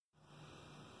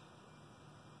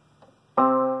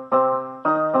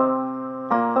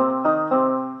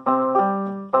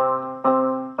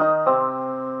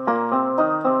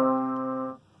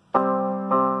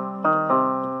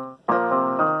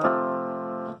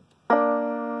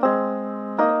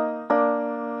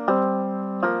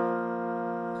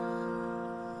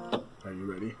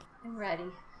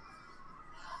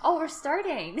Oh, we're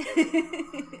starting.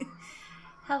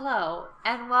 Hello,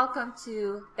 and welcome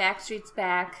to Backstreet's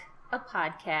Back, a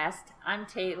podcast. I'm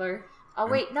Taylor. Oh,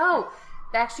 wait, no.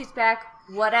 Backstreet's Back,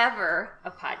 whatever, a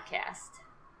podcast.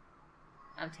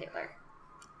 I'm Taylor.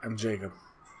 I'm Jacob.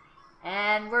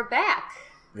 And we're back.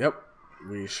 Yep,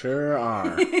 we sure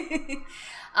are.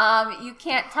 You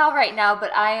can't tell right now,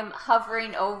 but I am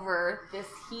hovering over this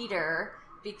heater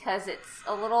because it's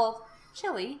a little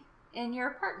chilly in your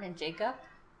apartment, Jacob.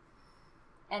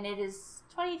 And it is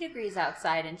 20 degrees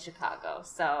outside in Chicago,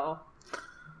 so...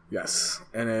 Yes,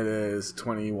 and it is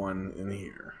 21 in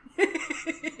here.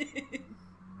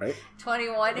 Right?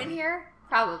 21 in here?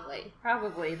 Probably.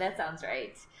 That sounds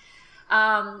right.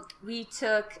 We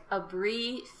took a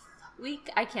brief week...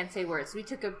 I can't say words. We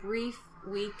took a brief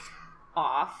week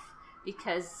off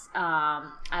because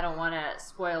I don't want to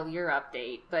spoil your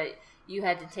update, but you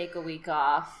had to take a week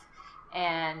off,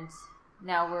 and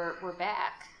now we're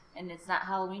back. And it's not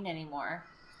Halloween anymore.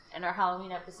 And our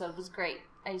Halloween episode was great.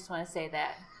 I just want to say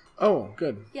that. Oh,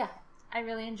 good. Yeah, I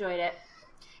really enjoyed it.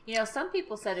 You know, some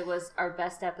people said it was our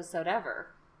best episode ever.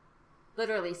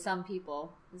 Literally, some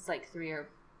people. It's like three or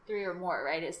more,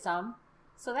 right? It's some.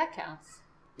 So that counts.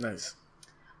 Nice.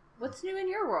 What's new in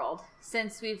your world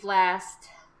since we've last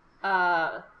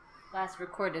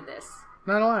recorded this?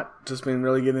 Not a lot. Just been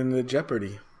really getting into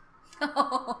Jeopardy.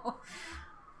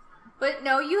 But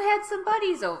no, you had some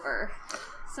buddies over.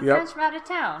 Some friends from out of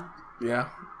town. Yeah.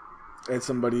 I had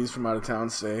some buddies from out of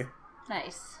town stay.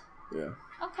 Nice. Yeah.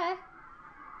 Okay.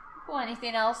 Cool.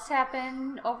 Anything else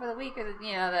happen over the week? Or,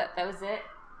 that was it?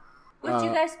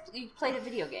 You played a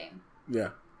video game? Yeah.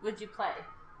 What'd you play?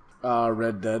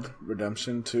 Red Dead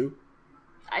Redemption 2.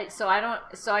 I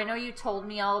know you told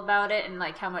me all about it and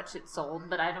like how much it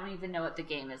sold, but I don't even know what the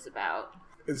game is about.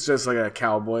 It's just like a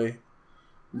cowboy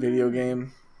video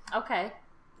game. Okay.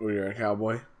 Where you're a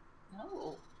cowboy.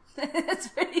 Oh. That's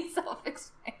pretty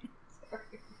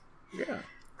self-explanatory. Yeah.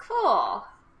 Cool.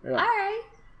 Yeah. All right.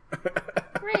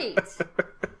 Great.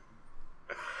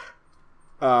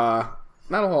 Not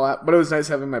a whole lot, but it was nice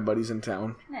having my buddies in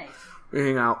town. Nice.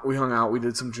 We hung out, we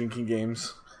did some drinking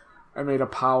games. I made a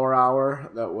power hour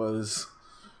that was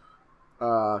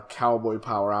cowboy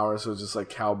power hour, so it was just like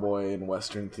cowboy and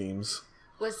western themes.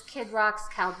 Was Kid Rock's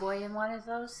Cowboy in one of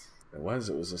those? It was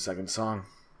the second song.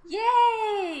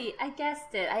 Yay! I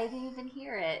guessed it. I didn't even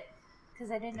hear it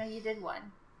because I didn't know you did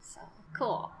one. So,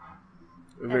 cool.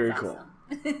 Very That's cool.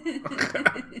 Awesome.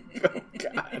 Oh,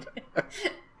 God.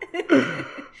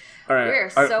 All right. We're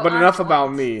so but enough point.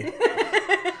 about me.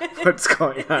 What's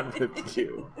going on with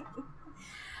you?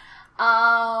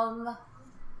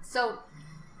 So,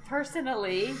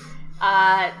 personally,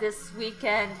 this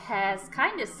weekend has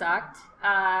kind of sucked.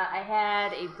 I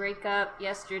had a breakup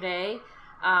yesterday,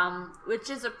 which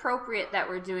is appropriate that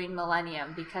we're doing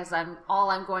Millenium because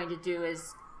all I'm going to do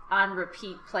is on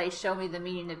repeat play Show Me the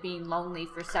Meaning of Being Lonely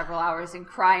for several hours and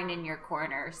crying in your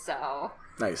corner. So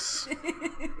nice,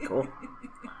 cool.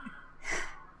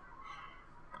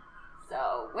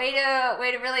 So way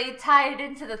to really tie it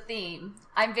into the theme.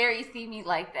 I'm very themey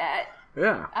like that.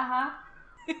 Yeah.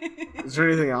 Is there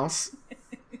anything else?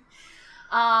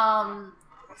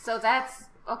 So that's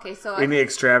okay. So any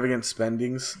extravagant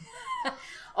spendings?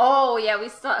 Oh yeah, we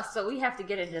have to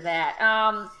get into that.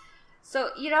 So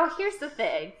here's the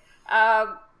thing.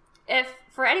 If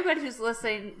for anybody who's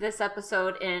listening this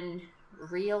episode in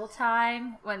real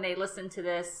time, when they listen to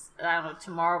this, I don't know,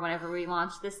 tomorrow, whenever we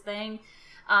launch this thing,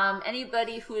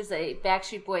 anybody who is a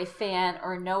Backstreet Boy fan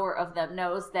or knower of them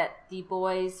knows that the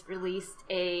boys released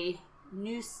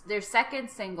their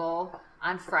second single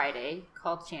on Friday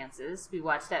called Chances. We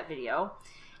watched that video.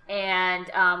 And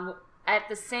at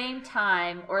the same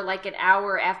time, or like an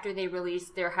hour after they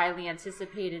released their highly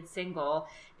anticipated single,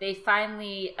 they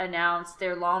finally announced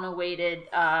their long-awaited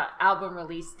album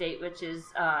release date, which is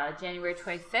January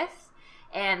 25th.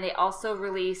 And they also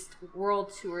released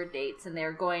world tour dates, and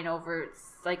they're going over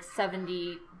like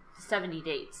 70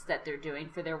 dates that they're doing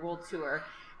for their world tour.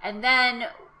 And then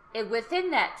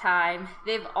within that time,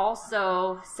 they've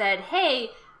also said, hey,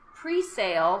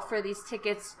 pre-sale for these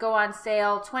tickets go on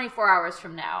sale 24 hours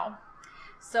from now.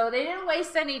 So they didn't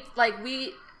waste any,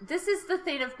 this is the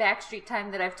thing of Backstreet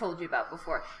Time that I've told you about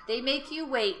before. They make you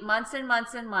wait months and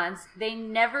months and months. They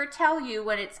never tell you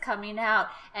when it's coming out.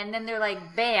 And then they're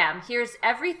like, bam, here's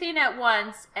everything at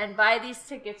once and buy these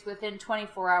tickets within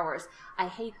 24 hours. I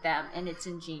hate them, and it's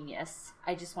ingenious.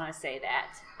 I just want to say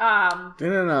that.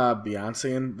 Didn't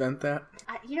Beyonce invent that?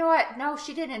 You know what? No,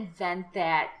 she didn't invent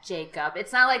that, Jacob.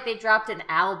 It's not like they dropped an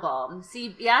album. See,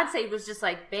 Beyonce was just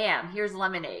like, bam, here's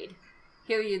Lemonade.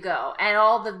 here you go. And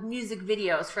all the music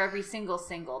videos for every single.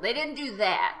 They didn't do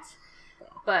that,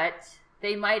 but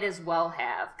they might as well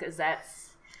have, because that's...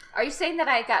 Are you saying that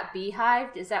I got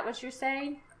beehived? Is that what you're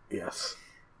saying? Yes.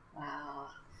 Wow.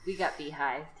 We got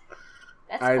beehived.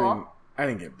 That's cool. I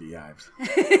didn't get beehived.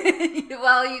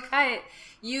 Well,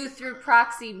 you through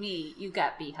proxy me, you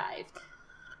got beehived.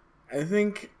 I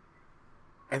think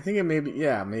it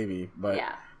maybe, but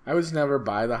yeah. I was never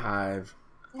by the hive.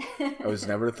 I was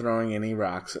never throwing any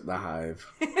rocks at the hive.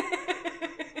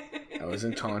 I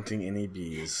wasn't taunting any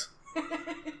bees.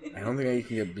 I don't think you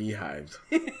can get beehived.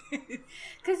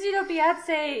 Because,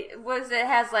 Beyonce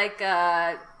has like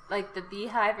the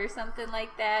beehive or something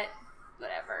like that.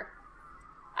 Whatever.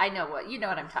 I know what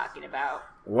I'm talking about.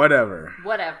 Whatever.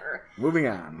 Moving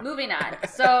on.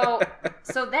 So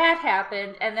that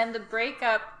happened, and then the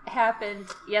breakup happened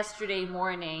yesterday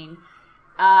morning,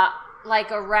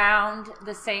 like around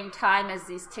the same time as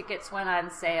these tickets went on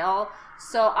sale.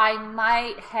 So I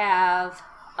might have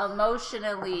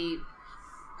emotionally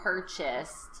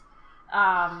purchased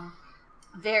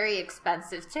very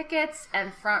expensive tickets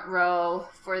and front row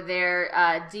for their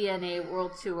DNA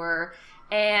World Tour.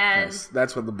 And yes,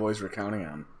 that's what the boys were counting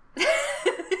on.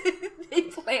 They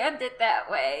planned it that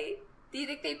way. Do you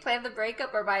think they planned the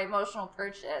breakup or by emotional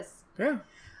purchase? Yeah.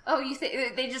 Oh, you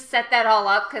think they just set that all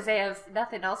up because they have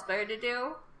nothing else better to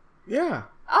do? Yeah.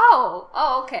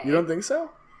 Oh, okay. You don't think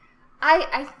so?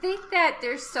 I think that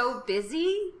they're so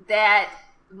busy that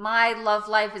my love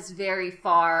life is very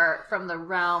far from the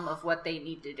realm of what they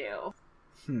need to do.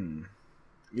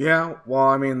 Yeah, well,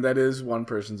 I mean, that is one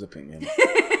person's opinion.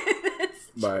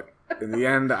 But in the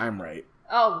end, I'm right.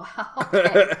 Oh, wow.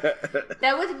 Okay.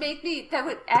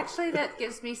 That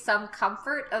gives me some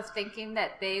comfort of thinking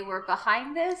that they were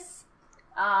behind this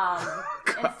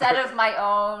instead of my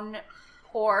own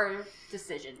poor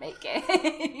decision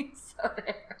making. So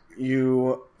there.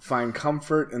 You find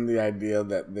comfort in the idea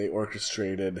that they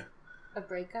orchestrated a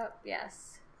breakup?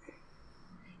 Yes.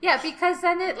 Yeah, because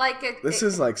then This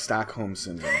is like Stockholm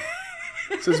Syndrome.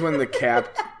 This is when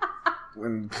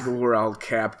when people who are held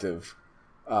captive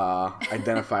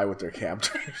identify with their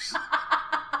captors.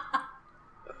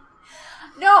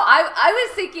 No, I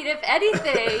was thinking if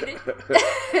anything,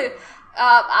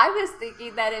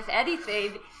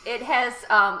 it has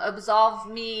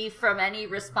absolved me from any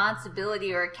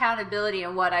responsibility or accountability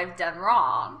in what I've done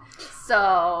wrong.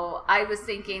 So I was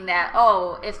thinking that,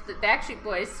 if the Backstreet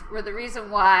Boys were the reason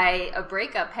why a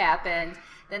breakup happened,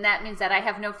 then that means that I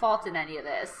have no fault in any of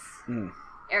this.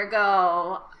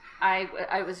 Ergo,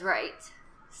 I was right.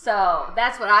 So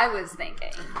that's what I was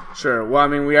thinking. Sure. Well, I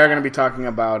mean, we are going to be talking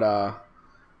about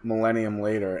Millenium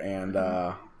later, and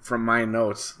from my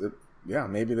notes,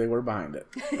 maybe they were behind it.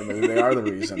 Or maybe they are the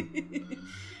reason.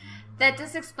 That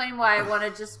does explain why I want to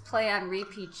just play on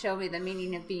repeat Show Me the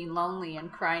Meaning of Being Lonely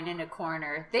and Crying in a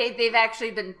Corner. They've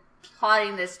actually been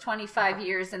plotting this 25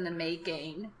 years in the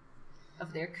making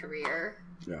of their career.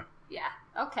 Yeah. Yeah.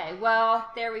 Okay, well,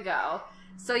 there we go.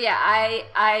 So yeah,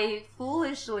 I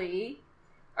foolishly,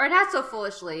 or not so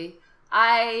foolishly,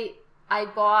 I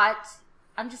bought,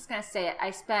 I'm just going to say it,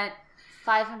 I spent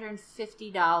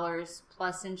 $550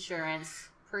 plus insurance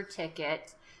per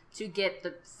ticket to get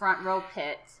the front row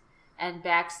pit and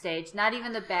backstage. Not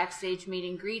even the backstage meet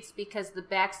and greets, because the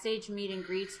backstage meet and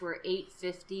greets were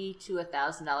 $850 to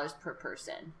 $1,000 per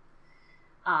person.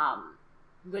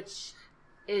 Which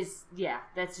is,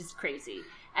 that's just crazy.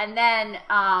 And then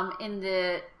in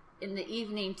the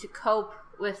evening, to cope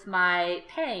with my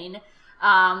pain,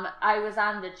 I was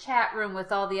on the chat room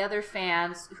with all the other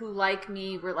fans who, like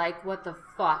me, were like, what the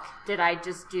fuck did I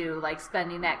just do, like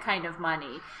spending that kind of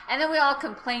money? And then we all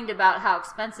complained about how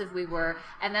expensive we were,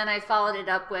 and then I followed it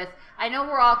up with, I know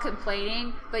we're all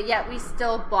complaining, but yet we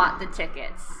still bought the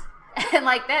tickets. And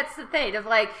that's the thing of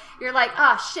you're like,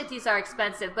 shit, these are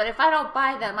expensive, but if I don't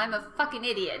buy them, I'm a fucking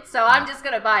idiot, so I'm just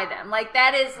gonna buy them.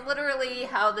 That is literally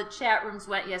how the chat rooms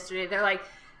went yesterday. They're like,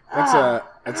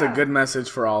 that's a good message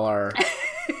for all our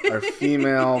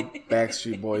female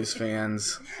Backstreet Boys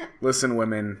fans. Listen,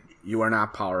 women, you are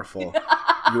not powerful.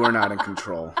 You are not in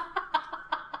control.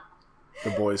 The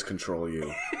boys control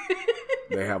you.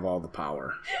 They have all the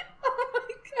power.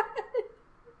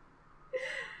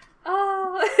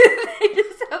 Oh, they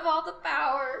just have all the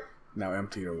power. Now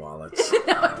empty your wallets.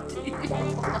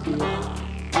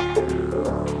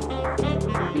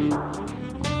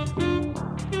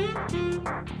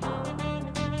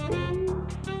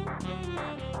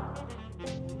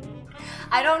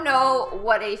 I don't know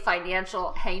what a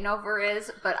financial hangover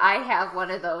is, but I have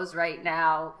one of those right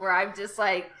now where I'm just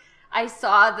like, I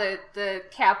saw the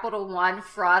Capital One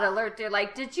fraud alert. They're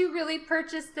like, "Did you really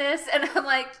purchase this?" And I'm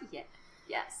like, "Yeah,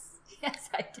 yes,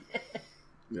 I did.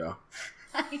 Yeah,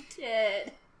 I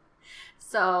did."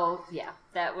 So yeah,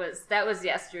 that was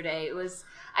yesterday.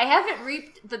 I haven't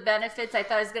reaped the benefits. I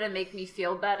thought it was going to make me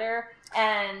feel better,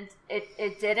 and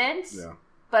it didn't. Yeah.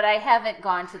 But I haven't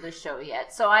gone to the show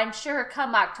yet. So I'm sure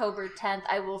come October 10th,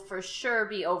 I will for sure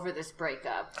be over this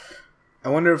breakup. I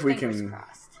wonder if we Fingers can.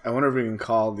 crossed. I wonder if we can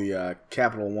call the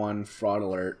Capital One fraud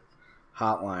alert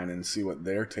hotline and see what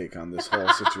their take on this whole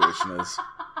situation is.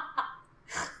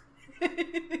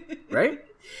 Right?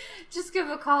 Just give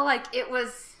a call like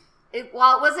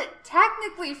while it wasn't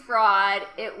technically fraud,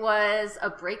 it was a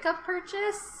breakup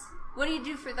purchase. What do you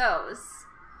do for those?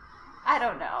 I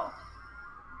don't know.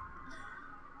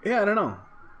 Yeah, I don't know.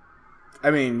 I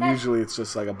mean, usually it's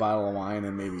just like a bottle of wine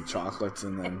and maybe chocolates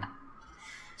and then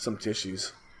some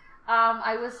tissues.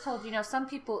 I was told, some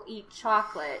people eat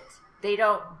chocolate. They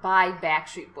don't buy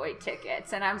Backstreet Boy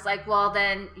tickets. And I was like, well,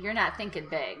 then you're not thinking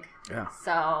big. Yeah.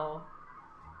 So,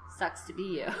 sucks to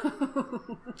be you.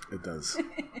 It does.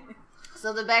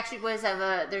 So the Backstreet Boys have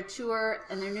their tour,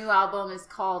 and their new album is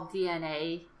called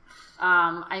DNA.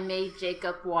 I made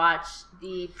Jacob watch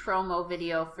the promo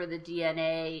video for the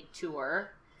DNA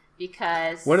tour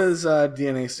because... What does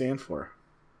DNA stand for?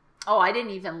 Oh, I didn't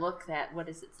even look that. What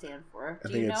does it stand for? I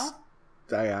Do think you know?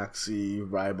 it's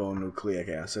deoxyribonucleic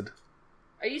acid.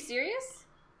 Are you serious?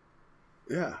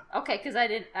 Yeah. Okay, because I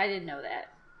didn't know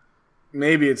that.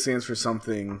 Maybe it stands for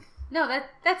something... No,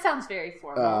 that sounds very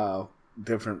formal.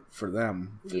 Different for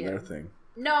them, for their thing.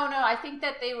 No, I think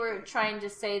that they were trying to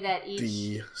say that each...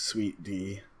 D, sweet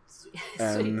D.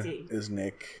 Sweet D. Is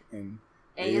Nick, and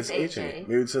A is AJ.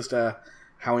 Maybe it's just a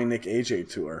Howie Nick AJ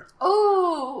tour.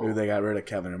 Oh! Maybe they got rid of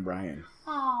Kevin and Brian.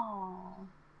 Oh,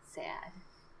 sad.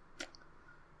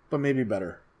 But maybe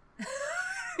better.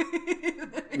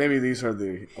 Maybe these are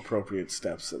the appropriate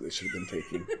steps that they should have been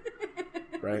taking.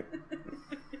 Right?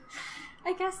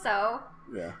 I guess so.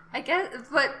 Yeah. I guess,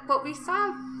 but we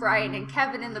saw Brian and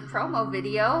Kevin in the promo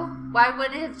video. Why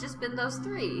would it have just been those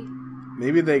three?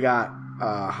 Maybe they got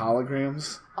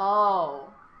holograms.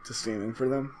 Oh. To stand in for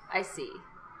them. I see.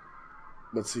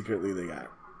 But secretly they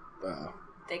got...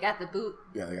 they got the boot.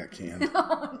 Yeah, they got canned.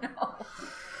 Oh, no.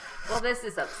 Well, this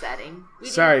is upsetting.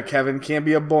 Sorry, Kevin. Can't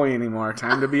be a boy anymore.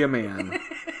 Time to be a man.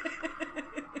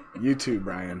 You too,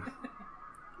 Brian.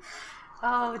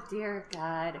 Oh, dear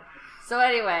God. So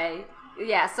anyway,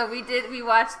 yeah, so we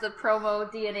watched the promo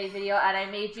DNA video, and I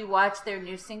made you watch their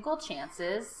new single,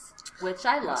 Chances, which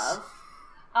I love.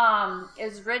 It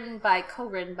was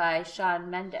co-written by Shawn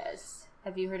Mendes.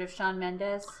 Have you heard of Shawn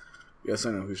Mendes? Yes,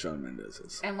 I know who Shawn Mendes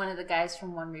is. And one of the guys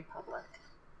from One Republic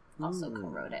also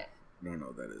co-wrote it. I don't know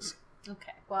what that is.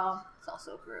 Okay, well, it's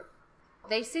also a group.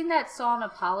 They sing that song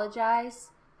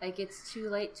Apologize, like It's Too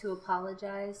Late to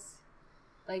Apologize.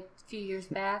 Like a few years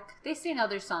back. They sing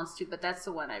other songs too, but that's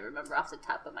the one I remember off the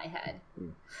top of my head.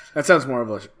 That sounds more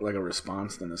of a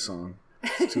response than a song.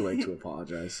 It's too late to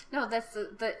apologize. No, that's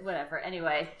the whatever.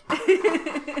 Anyway.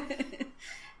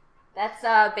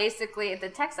 That's basically the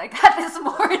text I got this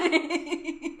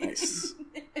morning. Nice.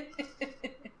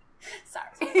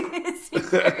 Sorry. It seems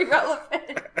very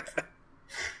relevant.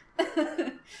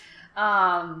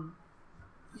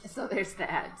 So there's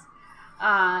that.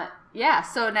 Yeah,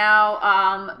 so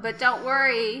now, but don't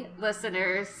worry,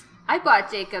 listeners. I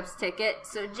bought Jacob's ticket,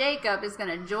 so Jacob is going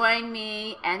to join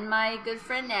me and my good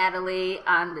friend Natalie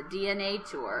on the DNA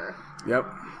tour. Yep.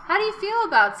 How do you feel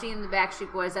about seeing the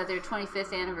Backstreet Boys at their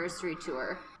 25th anniversary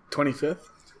tour? 25th?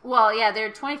 Well, yeah,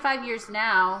 they're 25 years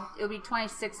now. It'll be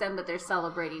 26 then, but they're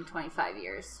celebrating 25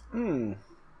 years.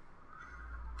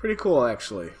 Pretty cool,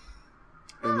 actually.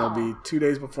 And they'll be 2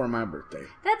 days before my birthday.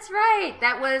 That's right.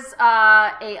 That was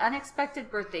a unexpected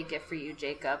birthday gift for you,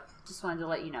 Jacob. Just wanted to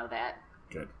let you know that.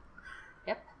 Good.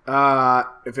 Yep.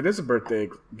 If it is a birthday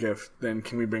gift, then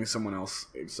can we bring someone else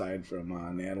aside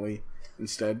from Natalie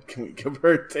instead? Can we give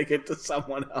her a ticket to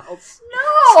someone else?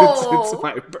 No! Since it's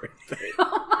my birthday.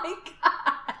 Oh my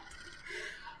God.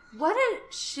 What a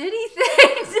shitty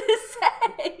thing to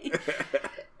say.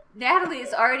 Natalie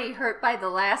is already hurt by the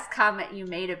last comment you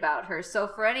made about her. So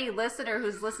for any listener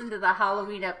who's listened to the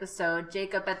Halloween episode,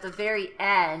 Jacob at the very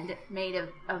end made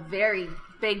a very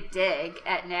big dig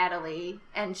at Natalie,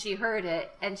 and she heard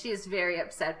it, and she is very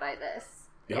upset by this.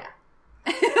 Yep.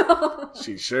 Yeah.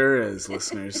 She sure is,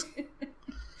 listeners.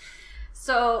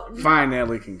 So fine,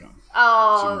 Natalie can come.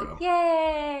 Oh,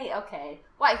 yay! Okay.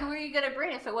 Why? Who are you going to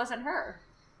bring if it wasn't her?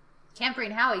 Can't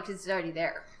bring Howie because he's already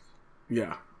there.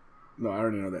 Yeah. No, I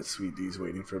already know that Sweet D's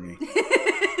waiting for me.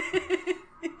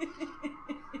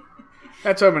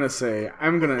 That's what I'm going to say.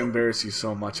 I'm going to embarrass you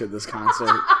so much at this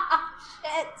concert.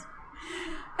 Shit.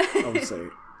 I'm going to say,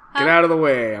 get out of the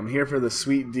way. I'm here for the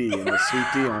Sweet D and the Sweet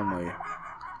D only.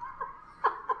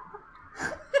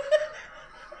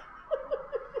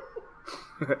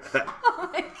 Oh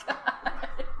my god.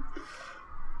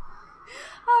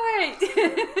 All right.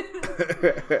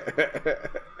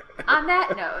 On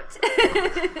that note.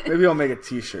 Maybe I'll make a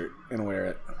t-shirt and wear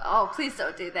it. Oh, please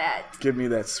don't do that. Give me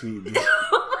that Sweet D.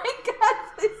 Oh my god,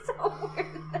 please don't wear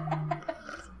that.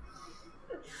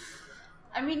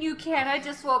 I mean, you can. I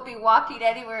just won't be walking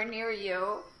anywhere near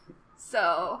you.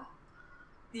 So,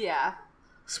 yeah.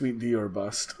 Sweet D or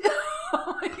bust.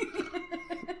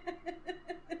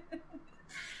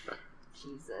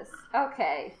 Jesus.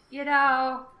 Okay. You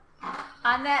know,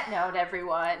 on that note,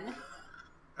 everyone.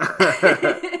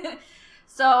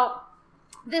 So,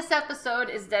 this episode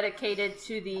is dedicated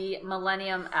to the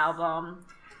Millenium album.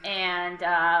 And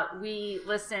we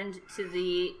listened to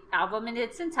the album in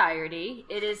its entirety.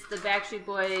 It is the Backstreet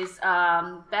Boys'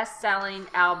 best-selling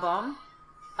album.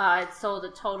 It sold a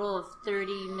total of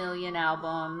 30 million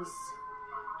albums.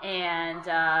 And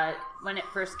when it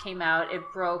first came out, it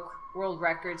broke world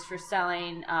records for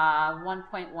selling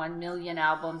 1.1 million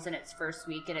albums in its first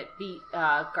week. And it beat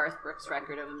Garth Brooks'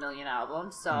 record of 1 million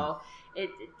albums. So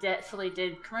it definitely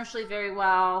did commercially very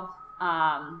well.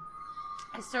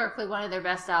 Historically one of their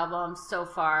best albums so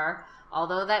far,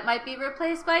 although that might be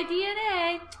replaced by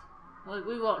DNA.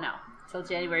 We won't know until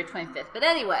January 25th. But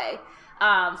anyway,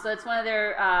 so it's one of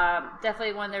their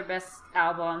definitely one of their best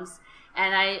albums.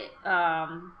 And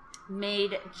I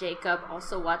made Jacob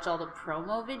also watch all the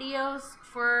promo videos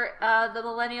for the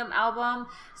Millenium album.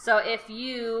 So if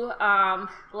you,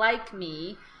 like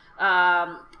me,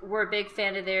 were a big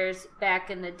fan of theirs back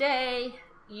in the day,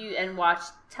 and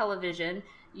watched television,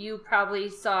 you probably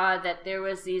saw that there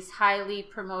was these highly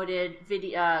promoted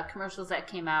video commercials that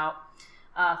came out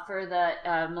for the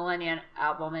Millenium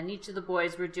album, and each of the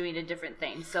boys were doing a different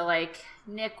thing. So, like,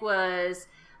 Nick was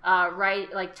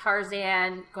like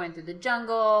Tarzan going through the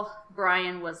jungle.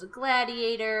 Brian was a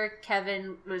gladiator.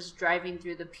 Kevin was driving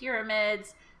through the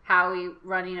pyramids. Howie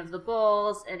running of the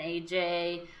bulls, and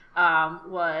AJ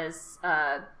was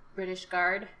British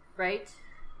Guard, right?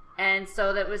 And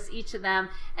so that was each of them,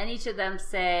 and each of them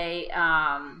say,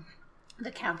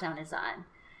 the countdown is on.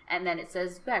 And then it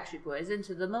says, Backstreet Boys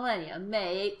into the Millenium,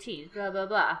 May 18th, blah, blah,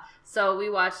 blah. So we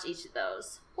watched each of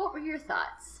those. What were your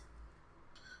thoughts?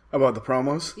 About the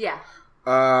promos? Yeah.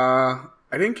 I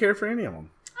didn't care for any of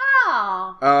them.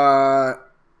 Oh.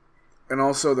 And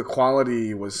also the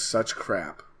quality was such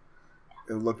crap.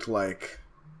 It looked like...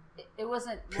 It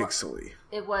wasn't pixely.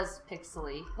 It was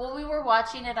pixely. Well, we were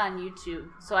watching it on YouTube,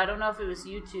 so I don't know if it was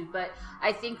YouTube, but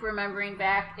I think remembering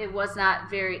back, it was not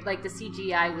very, like, the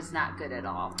CGI was not good at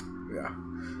all. Yeah.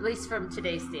 At least from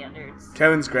today's standards.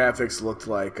 Kevin's graphics looked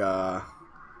like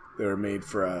they were made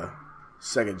for a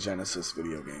Sega Genesis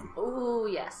video game. Oh,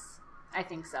 yes. I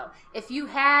think so. If you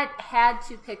had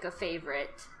to pick a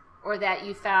favorite, or that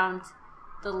you found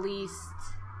the least...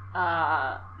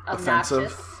 obnoxious.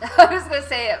 Offensive. I was going to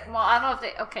say it. Well, I don't know if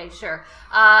they... Okay, sure.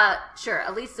 Sure,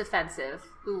 at least offensive.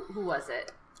 Who was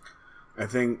it? I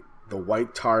think the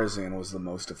white Tarzan was the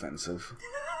most offensive.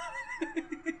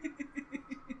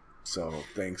 So,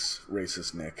 thanks,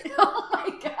 racist Nick. Oh my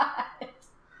god.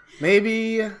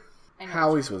 Maybe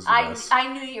Howie's was the best.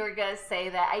 I knew you were going to say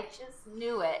that. I just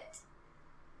knew it.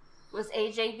 Was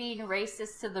AJ being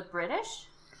racist to the British?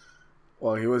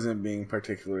 Well, he wasn't being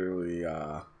particularly...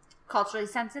 Culturally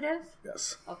sensitive?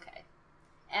 Yes. Okay.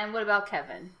 And what about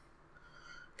Kevin?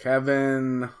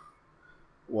 Kevin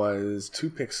was too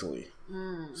pixely.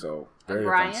 So, very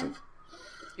offensive.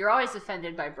 You're always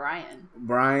offended by Brian.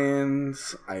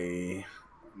 Brian's, I'm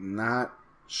not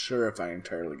sure if I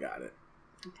entirely got it.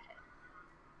 Okay.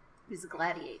 He's a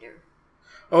gladiator.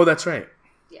 Oh, that's right.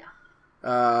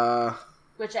 Yeah.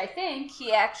 Which I think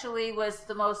he actually was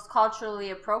the most culturally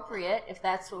appropriate, if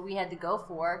that's what we had to go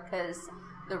for, because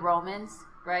the Romans,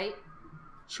 right?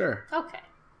 Sure. Okay.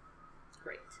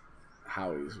 Great.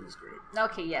 Howie's was great.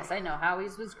 Okay, yes, I know.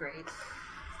 Howie's was great.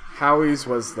 Howie's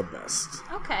was the best.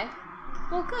 Okay.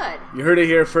 Well, good. You heard it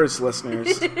here first,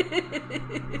 listeners.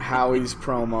 Howie's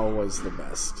promo was the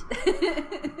best.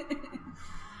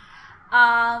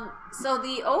 So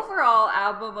the overall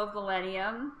album of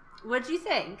Millenium, what'd you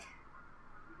think?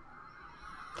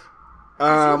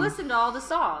 You listened to all the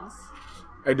songs.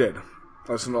 I did.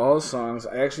 I listened to all the songs.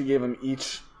 I actually gave them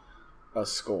each a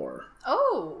score.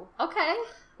 Oh, okay.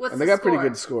 What's and they the got score? pretty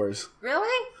good scores.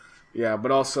 Really? Yeah,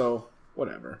 but also,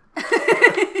 whatever.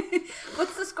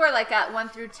 What's the score, like at 1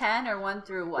 through 10 or 1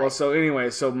 through what? Well, so anyway,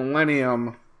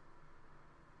 Millenium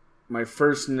my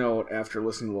first note after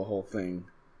listening to the whole thing,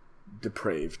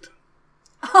 depraved.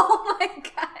 Oh my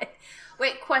god.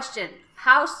 Wait, question.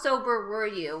 How sober were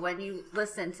you when you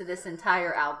listened to this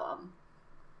entire album?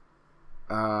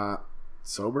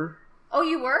 Sober? Oh,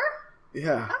 you were?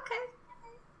 Yeah. Okay.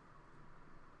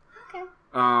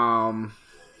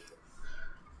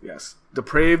 Yes.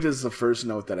 Depraved is the first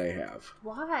note that I have.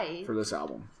 Why? For this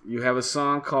album. You have a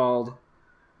song called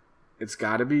It's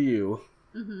Gotta Be You,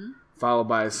 followed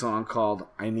by a song called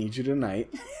I Need You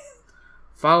Tonight,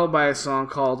 followed by a song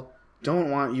called Don't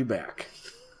Want You Back,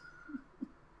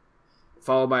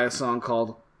 followed by a song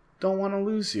called Don't Want to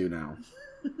Lose You Now.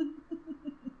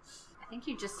 I think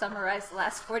you just summarized the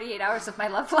last 48 hours of my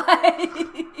love life.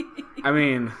 I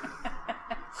mean,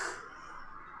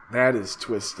 that is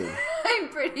twisted. I'm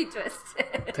pretty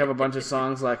twisted. To have a bunch of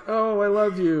songs like, oh, I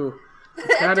love you,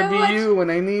 it's gotta be you,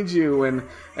 and I need you, and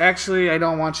actually, I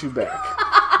don't want you back.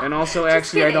 And also,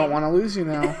 actually, I don't want to lose you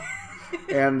now.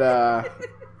 And,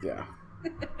 yeah.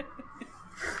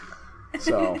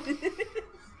 So,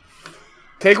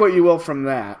 take what you will from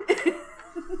that.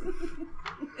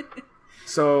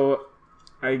 So,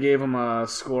 I gave him a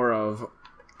score of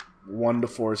 1 to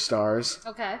 4 stars.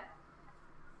 Okay.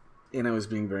 And I was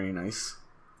being very nice,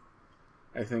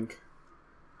 I think.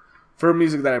 For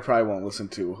music that I probably won't listen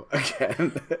to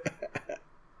again.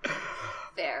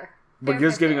 Fair. But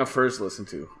just giving a first listen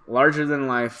to. Larger Than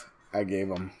Life, I gave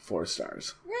him 4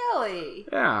 stars. Really?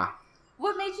 Yeah.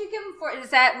 What made you give him 4? Is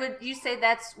that, would you say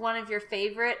that's one of your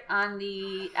favorite on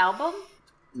the album?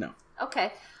 No.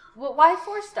 Okay. Well, why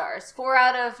 4 stars? 4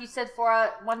 out of, you said 4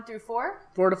 out, 1 through 4?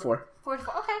 4 to 4. 4 to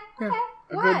 4. Okay. Yeah. Okay.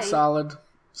 A Why? good solid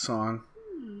song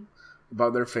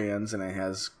about their fans, and it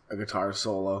has a guitar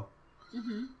solo.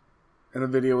 Mm-hmm. And the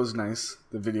video was nice.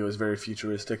 The video is very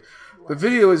futuristic. The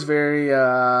video is very,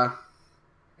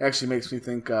 actually makes me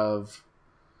think of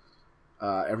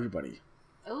Everybody.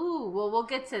 Ooh, well, we'll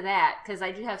get to that, because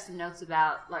I do have some notes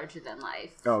about Larger Than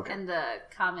Life. Oh, okay. And the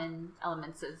common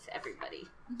elements of Everybody.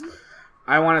 Mm-hmm.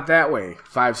 I Want It That Way,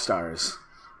 5 stars.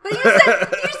 But you're such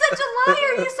a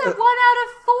liar. You said 1 out of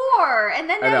 4, and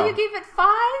then now you gave it 5?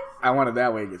 I Want It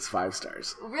That Way gets 5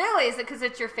 stars. Really? Is it because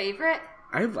it's your favorite?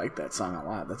 I like that song a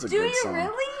lot. That's a Do good you song.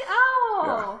 really? Oh.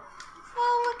 Yeah.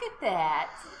 Well, look at that.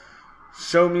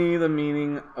 Show Me the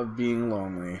Meaning of Being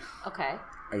Lonely. Okay.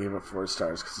 I gave it 4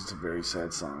 stars because it's a very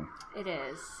sad song. It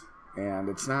is. And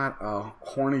it's not a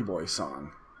horny boy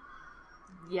song.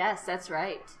 Yes, that's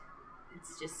right.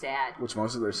 It's just sad. Which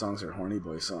most of their songs are horny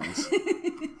boy songs.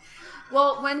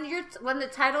 Well, when the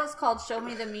title is called "Show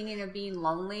Me the Meaning of Being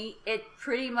Lonely," it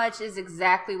pretty much is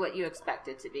exactly what you expect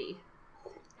it to be.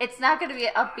 It's not going to be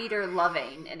upbeat or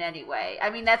loving in any way. I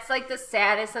mean, that's like the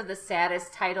saddest of the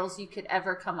saddest titles you could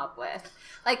ever come up with.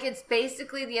 Like, it's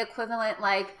basically the equivalent,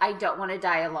 like, I Don't Want to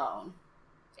Die Alone.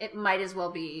 It might as well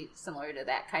be similar to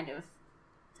that kind of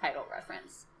title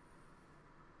reference.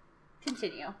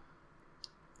 Continue.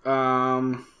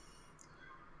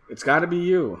 It's Gotta Be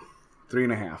You,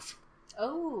 3.5.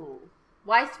 Oh.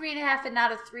 Why 3.5 and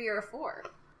not a 3 or a 4?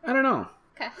 I don't know.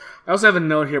 Okay. I also have a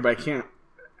note here, but I can't...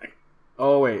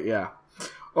 Oh, wait, yeah.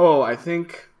 Oh, I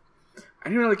think... I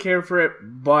didn't really care for it,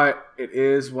 but it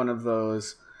is one of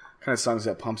those kind of songs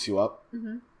that pumps you up.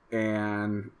 Mm-hmm.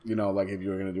 And, you know, like if you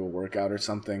were going to do a workout or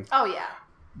something. Oh, yeah.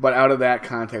 But out of that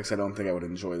context, I don't think I would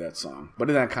enjoy that song. But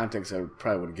in that context, I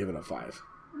probably would have given it a 5.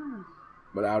 Mm.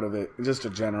 But out of it, just a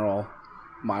general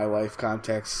my life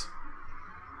context,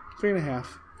 3.5.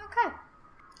 Okay.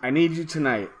 I Need You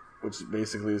Tonight, which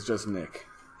basically is just Nick.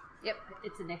 Yep,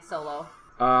 it's a Nick solo.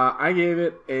 I gave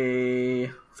it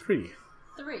a 3.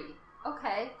 3.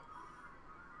 Okay.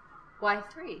 Why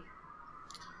 3?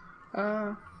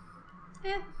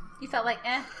 You felt like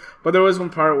But there was one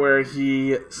part where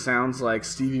he sounds like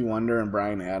Stevie Wonder and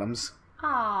Bryan Adams.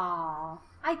 Oh,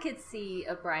 I could see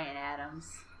a Bryan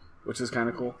Adams. Which is kind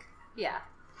of cool. Yeah.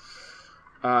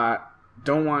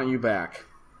 Don't Want You Back,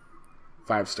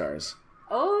 5 stars.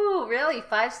 Oh, really?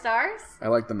 5 stars? I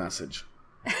like the message.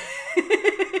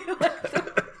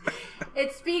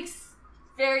 It speaks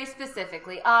very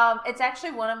specifically. It's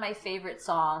actually one of my favorite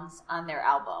songs on their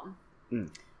album. Mm.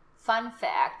 Fun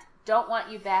fact, Don't Want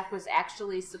You Back was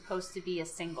actually supposed to be a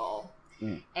single.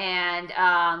 Mm.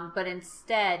 And but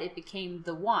instead it became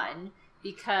the one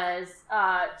because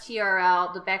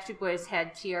TRL, the Backstreet Boys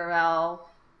had TRL.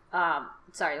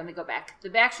 Sorry, let me go back. The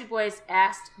Backstreet Boys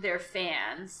asked their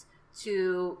fans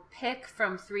to pick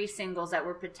from 3 singles that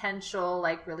were potential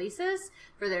like releases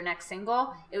for their next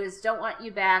single. It was Don't Want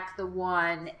You Back, the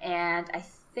one, and I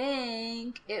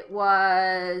think it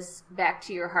was Back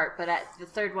to Your Heart, but the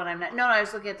third one I'm not. No, I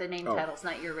was looking at the name titles,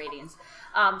 not your ratings.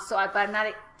 But I'm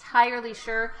not entirely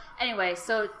sure. Anyway,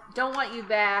 so Don't Want You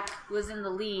Back was in the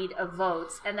lead of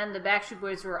votes, and then the Backstreet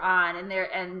Boys were on,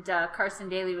 and Carson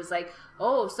Daly was like,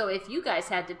 oh, so if you guys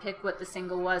had to pick what the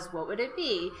single was, what would it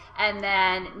be? And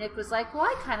then Nick was like, well,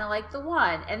 I kind of like The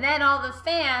One. And then all the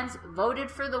fans voted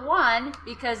for The One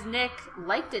because Nick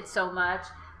liked it so much.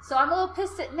 So I'm a little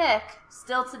pissed at Nick,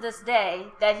 still to this day,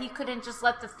 that he couldn't just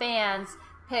let the fans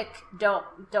pick Don't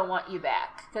Want You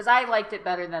Back, because I liked it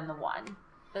better than The One.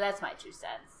 But that's my 2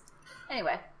 cents.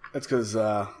 Anyway. That's because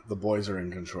the boys are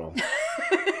in control,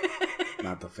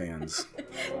 not the fans.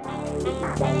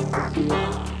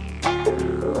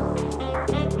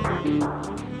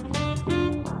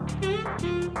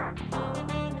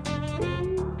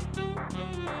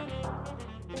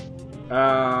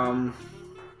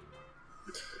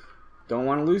 Don't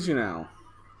Want to Lose You Now.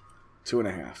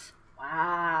 2.5.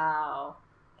 Wow.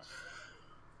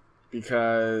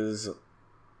 Because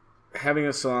having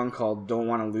a song called Don't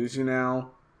Want to Lose You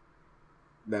Now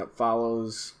that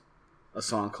follows a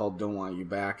song called Don't Want You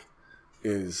Back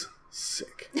is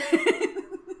sick.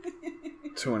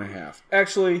 2.5.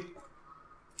 Actually.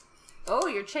 Oh,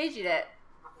 you're changing it.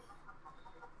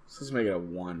 Let's make it a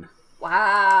 1.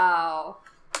 Wow.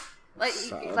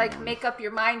 Solid Like one. make up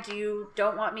your mind. You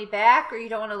don't want me back, or you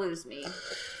don't want to lose me.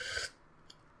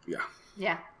 Yeah.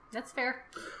 Yeah, that's fair.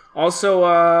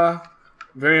 Also,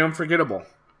 very unforgettable.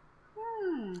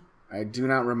 I do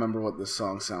not remember what this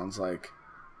song sounds like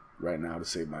right now to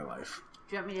save my life.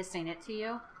 Do you want me to sing it to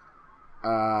you?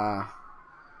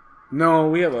 No,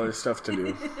 we have other stuff to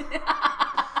do.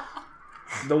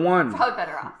 The One. Probably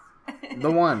better off. The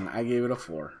One. I gave it a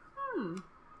 4.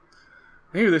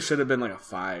 Maybe this should have been like a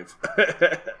 5.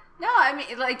 No, I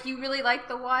mean, like, you really like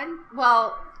The One?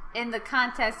 Well, in the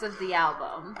context of the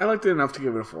album. I liked it enough to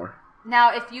give it a 4.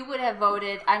 Now, if you would have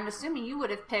voted, I'm assuming you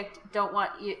would have picked Don't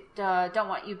Want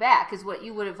You Back is what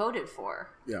you would have voted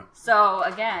for. Yeah. So,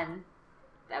 again,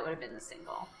 that would have been the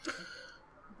single.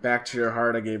 Back to Your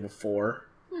Heart, I gave a 4.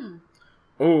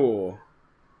 Oh,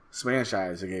 Smash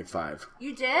Eyes, I gave 5.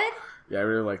 You did? Yeah, I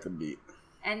really like the beat.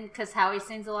 And because Howie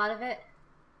sings a lot of it?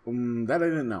 That I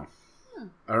didn't know.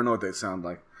 I don't know what they sound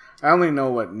like. I only know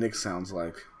what Nick sounds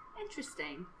like.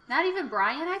 Interesting. Not even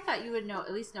Brian? I thought you would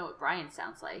at least know what Brian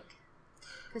sounds like.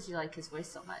 Because you like his voice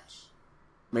so much.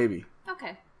 Maybe.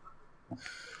 Okay.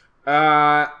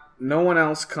 No One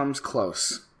Else Comes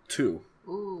Close. 2.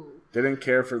 Ooh. Didn't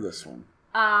care for this one.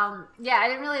 Yeah, I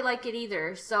didn't really like it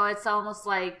either. So it's almost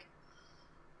like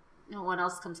no one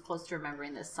else comes close to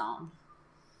remembering this song.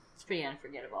 It's pretty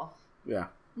unforgettable. Yeah.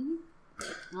 And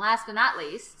last but not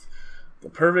least, The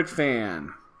Perfect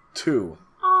Fan. 2.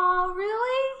 Oh,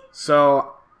 really?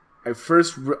 So I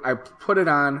put it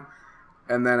on,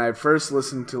 and then I first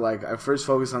listened to I first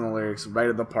focused on the lyrics right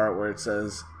at the part where it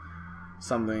says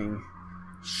something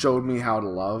showed me how to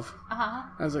love. Uh-huh.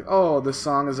 I was like, oh, this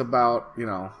song is about,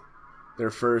 their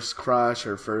first crush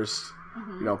or first,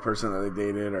 person that they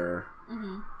dated or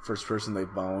first person they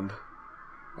boned.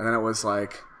 And then it was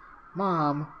like,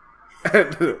 Mom.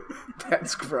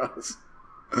 That's gross.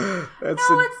 No, it's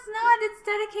not. It's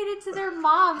dedicated to their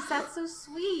moms. That's so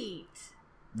sweet.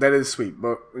 That is sweet.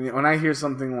 But when I hear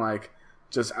something like,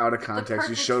 just out of context,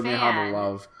 you showed me how to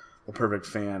love the perfect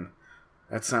fan,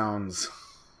 that sounds...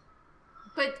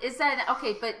 But is that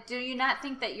okay? But do you not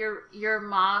think that your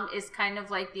mom is kind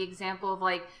of like the example of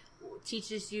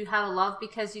teaches you how to love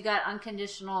because you got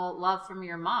unconditional love from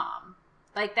your mom?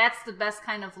 Like that's the best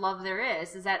kind of love there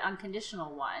is that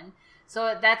unconditional one.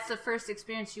 So that's the first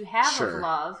experience you have of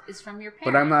love is from your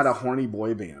parents. But I'm not a horny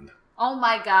boy band. Oh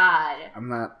my God. I'm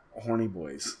not horny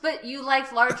boys. But you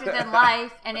like Larger Than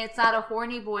Life, and it's not a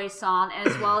horny boy song,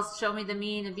 as well as Show Me the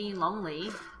Meaning of Being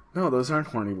Lonely. No, those aren't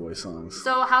horny boy songs.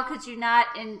 So how could you not,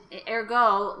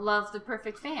 ergo, love The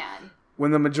Perfect Fan?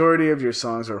 When the majority of your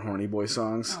songs are horny boy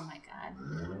songs, oh my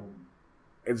God,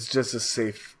 it's just a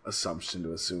safe assumption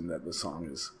to assume that the song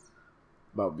is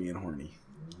about being horny.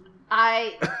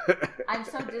 I'm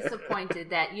so disappointed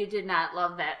that you did not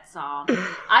love that song.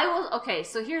 Okay,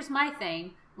 so here's my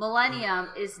thing.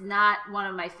 Millenium is not one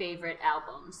of my favorite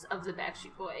albums of the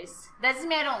Backstreet Boys. That doesn't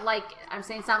mean I don't like it. I'm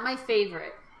saying it's not my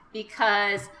favorite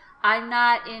because I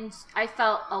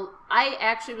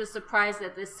actually was surprised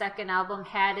that this second album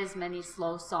had as many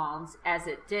slow songs as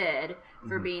it did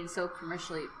for being so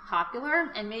commercially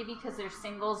popular. And maybe because their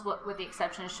singles, with the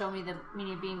exception of Show Me the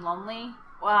Meaning of Being Lonely,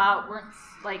 weren't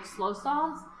like slow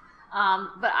songs.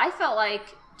 But I felt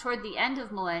like toward the end of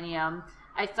Millenium,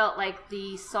 I felt like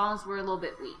the songs were a little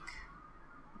bit weak.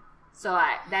 So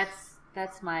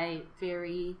that's my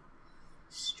very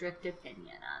strict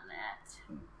opinion on that.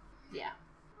 Yeah.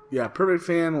 Yeah, Perfect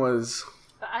Fan was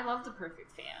But I love The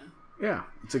Perfect Fan. Yeah,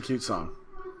 it's a cute song.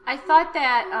 I thought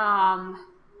that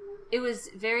it was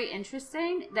very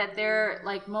interesting that their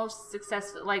most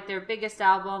successful, their biggest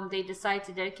album, they decided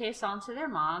to dedicate a song to their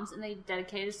moms, and they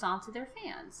dedicated a song to their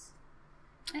fans.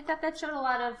 I thought that showed a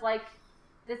lot of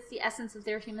that's the essence of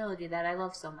their humility that I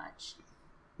love so much.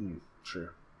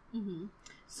 Sure. Mm-hmm.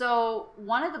 So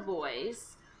one of the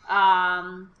boys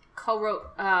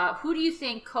co-wrote. Who do you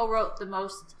think co-wrote the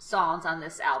most songs on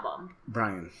this album?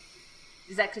 Brian.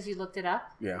 Is that because you looked it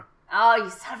up? Yeah. Oh, you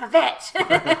son of a bitch!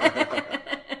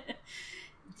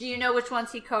 Do you know which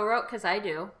ones he co-wrote? Because I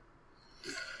do.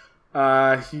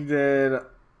 He did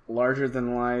Larger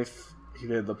Than Life. He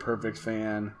did The Perfect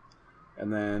Fan.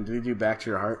 And then, did he do Back to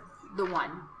Your Heart? The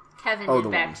one. Kevin did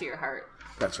Back to Your Heart.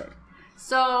 That's right.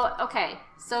 So, okay.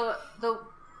 So, the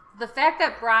fact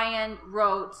that Brian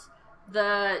co-wrote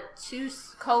the two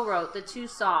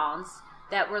songs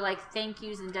that were thank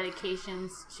yous and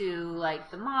dedications to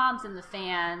the moms and the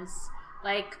fans,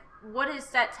 what is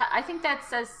that? I think that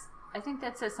says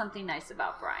something nice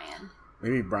about Brian.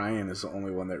 Maybe Brian is the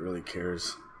only one that really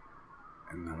cares,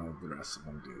 and none of the rest of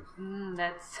them do.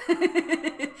 That's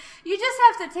you just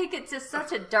have to take it to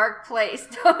such a dark place,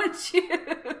 don't you?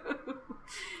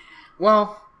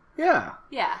 Well, yeah.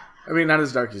 Yeah. I mean, not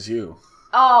as dark as you.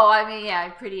 Oh, I mean, yeah,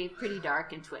 pretty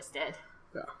dark and twisted.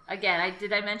 Yeah. Again,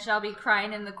 did I mention I'll be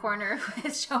crying in the corner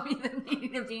with Show Me the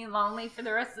Meaning of Being Lonely for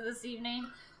the rest of this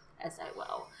evening? As I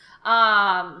will.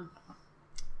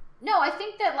 No, I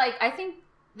think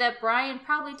that Brian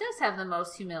probably does have the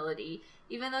most humility,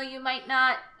 even though you might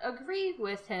not agree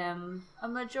with him a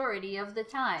majority of the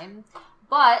time.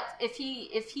 But if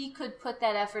he could put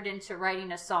that effort into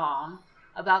writing a song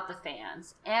about the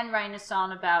fans and writing a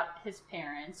song about his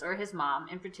parents or his mom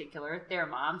in particular, their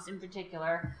moms in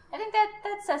particular, I think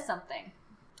that says something.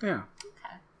 Yeah.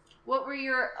 Okay. What were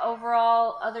your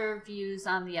overall other views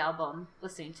on the album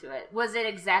listening to it? Was it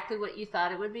exactly what you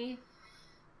thought it would be?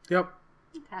 Yep.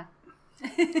 Okay.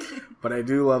 But I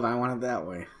do love I Want It That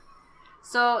Way.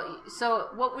 So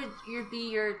what would be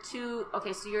your two...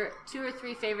 Okay, so your 2 or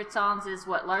 3 favorite songs is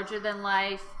what? Larger Than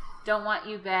Life, Don't Want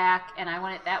You Back, and I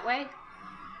Want It That Way?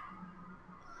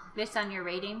 Based on your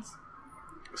ratings?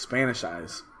 Spanish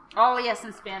Eyes. Oh, yes,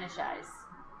 and Spanish Eyes.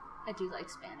 I do like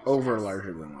Spanish Over Eyes.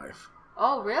 Larger Than Life.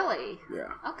 Oh, really?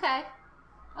 Yeah. Okay.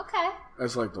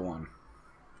 That's the one.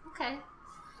 Okay.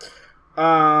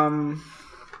 I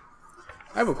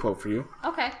have a quote for you.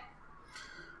 Okay.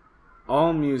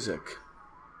 All Music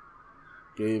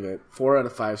gave it 4 out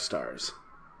of 5 stars.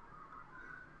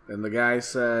 And the guy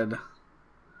said,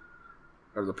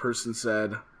 or the person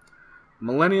said,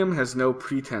 Millenium has no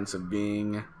pretense of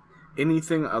being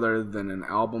anything other than an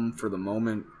album for the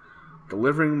moment,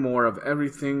 delivering more of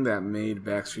everything that made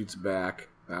Backstreet's Back,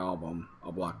 the album,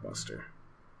 a blockbuster.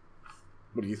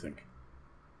 What do you think?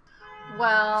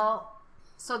 Well,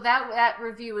 so that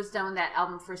review was done when that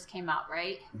album first came out,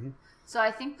 right? Mm-hmm. So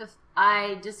I think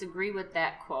I disagree with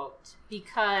that quote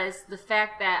because the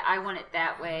fact that I Want It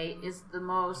That Way is the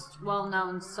most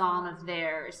well-known song of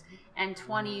theirs, and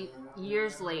 20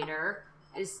 years later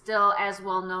is still as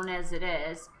well-known as it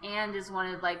is, and is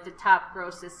one of the top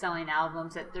grossest selling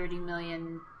albums at 30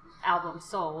 million albums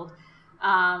sold.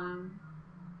 I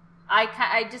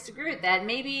disagree with that.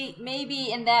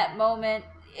 Maybe in that moment,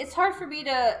 it's hard for me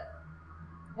to...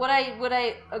 What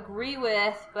I agree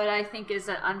with, but I think is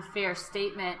an unfair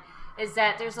statement, is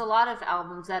that there's a lot of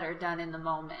albums that are done in the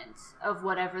moment of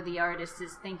whatever the artist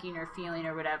is thinking or feeling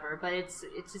or whatever. But it's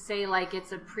to say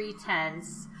it's a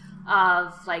pretense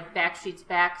of Backstreet's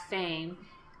Back fame.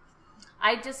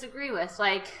 I disagree with.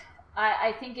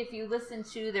 I think if you listen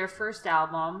to their first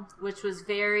album, which was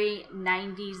very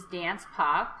 90s dance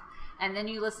pop, and then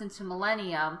you listen to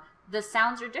Millenium, the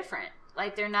sounds are different.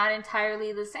 They're not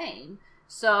entirely the same.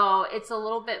 So it's a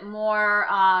little bit more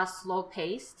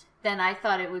slow-paced than I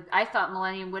thought it would. I thought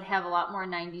Millenium would have a lot more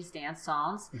 90s dance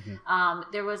songs.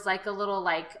 Mm-hmm. There was a little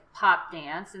pop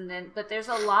dance, but there's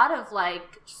a lot of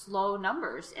slow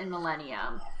numbers in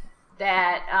Millenium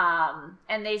that,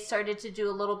 and they started to do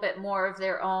a little bit more of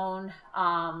their own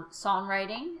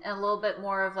songwriting and a little bit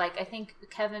more of I think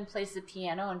Kevin plays the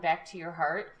piano in Back to Your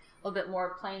Heart, a little bit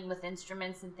more playing with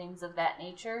instruments and things of that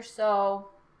nature. So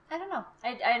I don't know.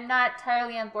 I'm not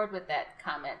entirely on board with that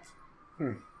comment.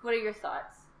 What are your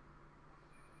thoughts?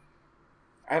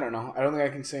 I don't know. I don't think I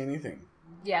can say anything.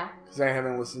 Yeah. Because I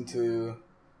haven't listened to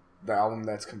the album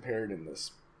that's compared in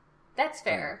this. That's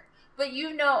fair. But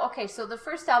okay, so the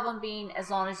first album being As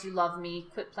Long As You Love Me,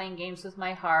 Quit Playing Games With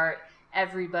My Heart,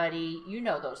 Everybody. You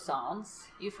know those songs.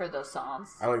 You've heard those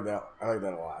songs. I like that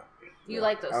a lot. You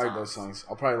like those songs? I like those songs.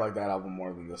 I'll probably like that album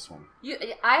more than this one.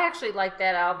 I actually like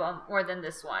that album more than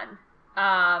this one.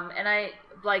 And I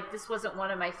like this wasn't one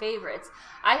of my favorites.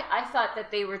 I thought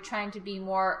that they were trying to be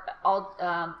more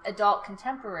adult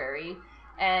contemporary,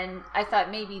 and I thought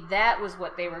maybe that was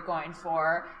what they were going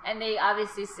for, and they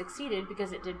obviously succeeded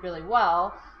because it did really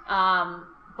well.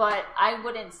 But I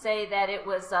wouldn't say that it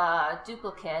was a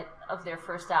duplicate of their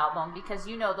first album, because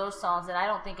you know those songs, and I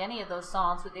don't think any of those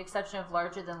songs, with the exception of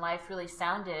Larger Than Life, really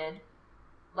sounded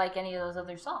like any of those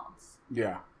other songs.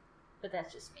 Yeah. But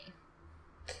that's just me.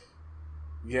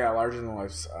 Yeah, Larger Than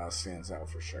Life stands out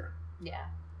for sure. Yeah.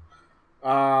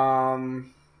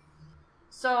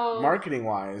 So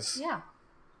marketing-wise, yeah,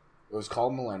 it was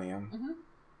called Millenium,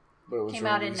 but it was came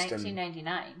out in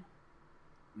 1999.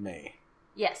 May.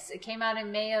 Yes, it came out in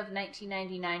May of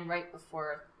 1999, right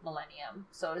before Millennium.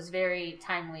 So it was very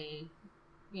timely,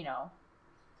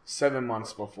 7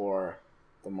 months before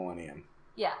the Millennium.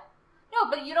 Yeah. No,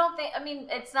 but you don't think... I mean,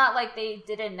 it's not like they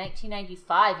did it in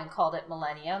 1995 and called it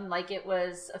Millennium. Like, it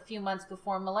was a few months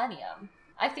before Millennium.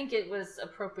 I think it was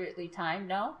appropriately timed,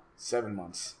 no? 7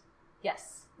 months.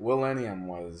 Yes. WIllenium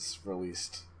was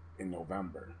released in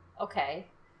November. Okay.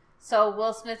 So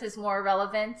Will Smith is more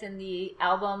relevant in the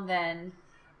album than...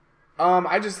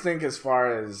 I just think as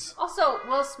far as... Also,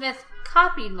 Will Smith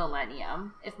copied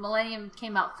Millennium if Millennium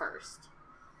came out first.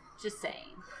 Just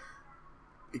saying.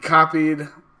 He copied...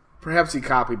 Perhaps he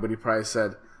copied, but he probably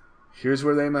said, here's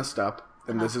where they messed up,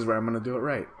 and this is where I'm going to do it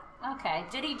right. Okay.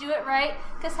 Did he do it right?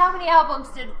 Because how many albums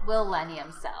did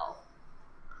WIllenium sell?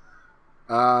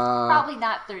 Probably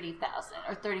not 30,000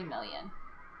 or 30 million.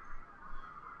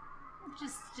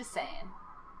 Just saying.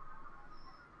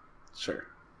 Sure.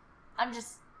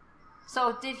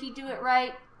 So did he do it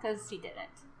right? Because he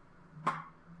didn't.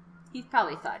 He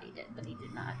probably thought he did, but he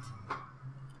did not.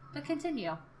 But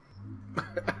continue.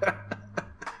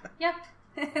 Yep.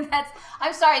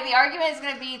 I'm sorry, the argument is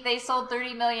going to be they sold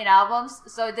 30 million albums,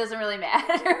 so it doesn't really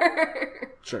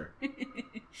matter. Sure.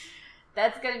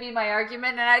 That's going to be my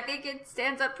argument, and I think it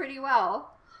stands up pretty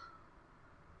well.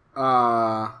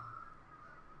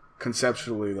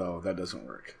 Conceptually, though, that doesn't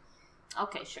work.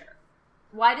 Okay, sure.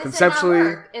 Why does it not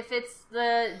work if it's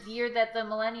the year that the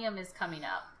Millennium is coming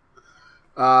up?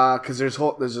 Because there's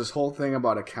this whole thing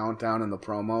about a countdown in the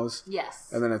promos. Yes.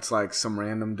 And then it's like some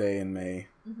random day in May.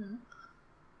 Mm-hmm.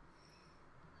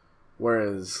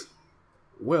 Whereas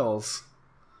Will's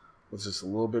was just a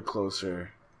little bit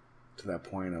closer to that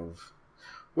point of...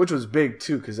 Which was big,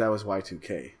 too, because that was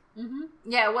Y2K. Mm-hmm.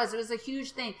 Yeah, it was. It was a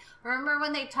huge thing. Remember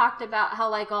when they talked about how,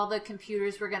 like, all the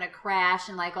computers were going to crash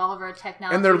and, like, all of our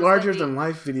technology... And their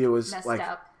larger-than-life video is, like...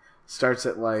 Up. Starts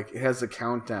at, like... It has the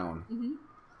countdown. Mm-hmm.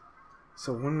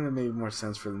 So wouldn't it make more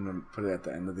sense for them to put it at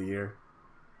the end of the year?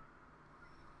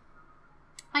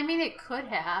 I mean, it could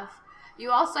have.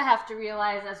 You also have to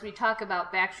realize, as we talk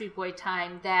about Backstreet Boy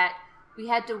time, that we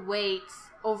had to wait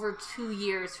over 2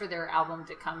 years for their album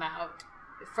to come out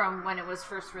from when it was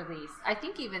first released. I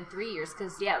think even 3 years,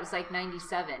 because, yeah, it was like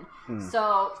 97.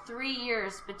 So 3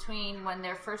 years between when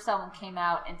their first album came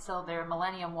out until their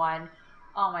Millennium one.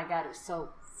 Oh, my God, it was so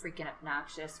freaking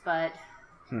obnoxious. But...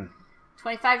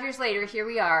 25 years later, here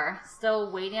we are, still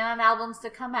waiting on albums to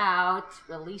come out,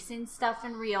 releasing stuff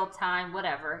in real time,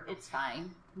 whatever. It's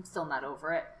fine. I'm still not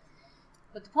over it.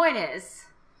 But the point is,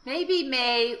 maybe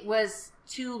May was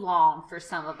too long for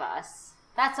some of us.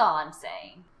 That's all I'm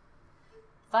saying.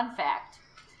 Fun fact.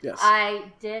 Yes.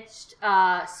 I ditched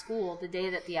school the day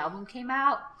that the album came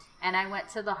out, and I went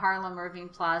to the Harlem Irving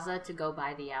Plaza to go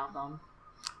buy the album.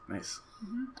 Nice.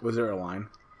 Mm-hmm. Was there a line?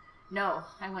 No,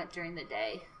 I went during the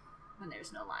day. When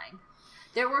there's no line.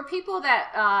 There were people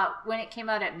that when it came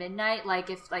out at midnight,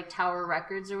 like if like Tower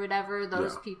Records or whatever,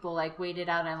 those people like waited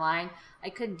out in line.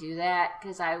 I couldn't do that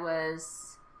because I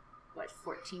was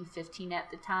 14, 15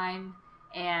 at the time,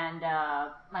 and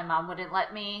my mom wouldn't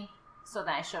let me. So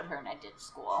then I showed her and I ditched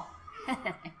school.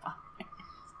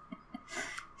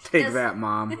 Take that,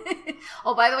 Mom.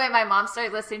 Oh, by the way, my mom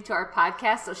started listening to our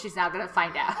podcast, so she's now going to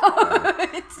find out.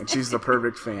 And she's the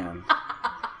perfect fan.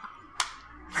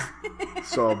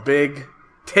 So a big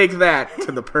take that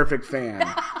to the perfect fan.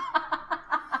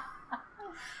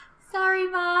 Sorry,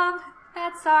 Mom.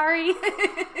 Not sorry.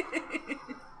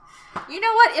 You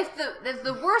know what? If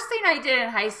the worst thing I did in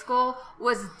high school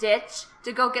was ditch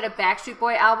to go get a Backstreet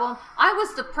Boy album, I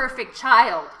was the perfect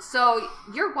child. So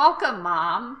you're welcome,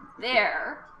 Mom.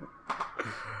 There.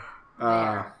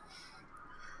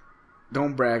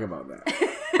 Don't brag about that.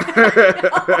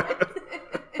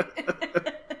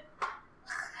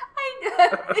 I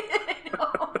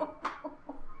know.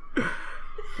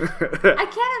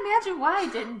 why I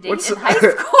didn't date in high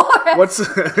school.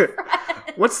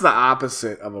 What's the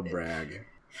opposite of a brag?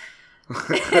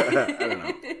 I don't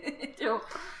know.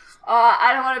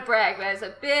 I don't want to brag, but I was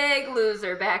a big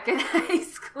loser back in high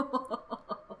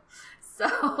school.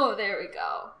 So there we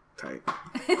go. Tight.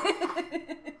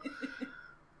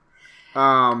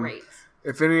 Great.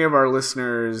 If any of our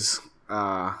listeners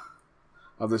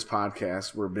of this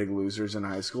podcast were big losers in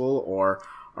high school or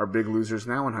are big losers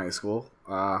now in high school,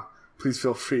 please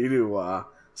feel free to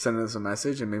send us a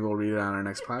message and maybe we'll read it on our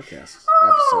next podcast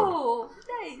episode. Oh,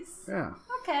 nice. Yeah.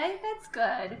 Okay, that's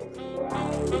good.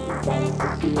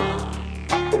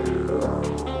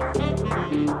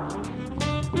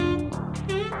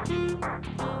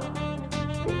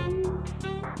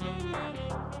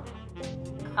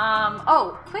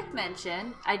 Quick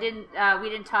mention. We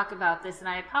didn't talk about this, and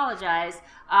I apologize.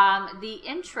 The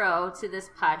intro to this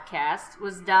podcast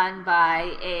was done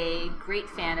by a great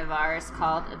fan of ours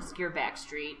called Obscure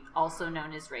Backstreet, also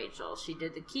known as Rachel. She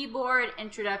did the keyboard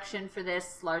introduction for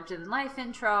this larger than life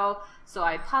intro. So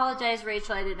I apologize,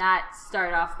 Rachel. I did not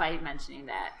start off by mentioning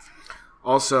that.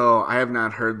 Also, I have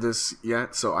not heard this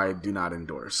yet, so I do not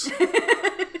endorse.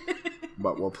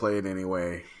 But we'll play it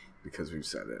anyway. Because we've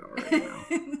said it already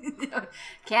now.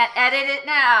 Can't edit it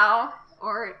now.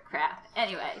 Or crap.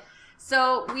 Anyway.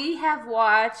 So we have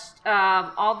watched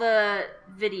all the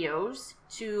videos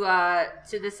to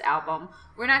this album.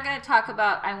 We're not going to talk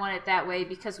about I Want It That Way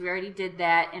because we already did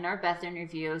that in our Beth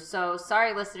interview. So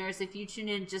sorry, listeners, if you tune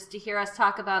in just to hear us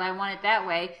talk about I Want It That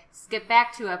Way, skip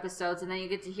back 2 episodes and then you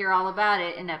get to hear all about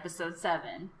it in episode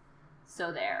 7.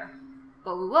 So there.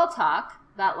 But we will talk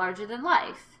about Larger Than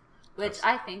Life, which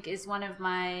I think is one of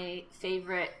my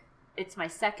favorite. It's my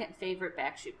second favorite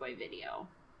Backstreet Boy video.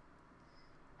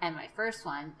 And my first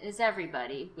one is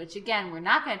Everybody, which again, we're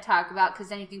not going to talk about because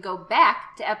then you can go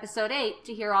back to episode 8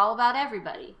 to hear all about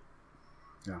Everybody.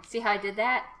 Yeah. See how I did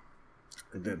that?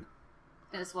 I did.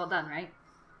 It was well done, right?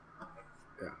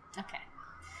 Yeah. Okay.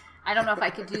 I don't know if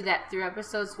I could do that through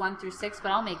episodes 1 through 6,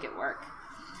 but I'll make it work.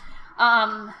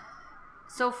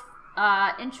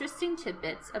 Interesting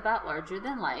tidbits about Larger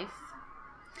Than Life.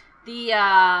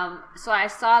 So I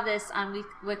saw this on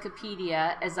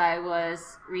Wikipedia as I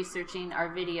was researching our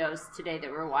videos today that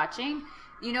we're watching.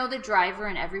 You know the driver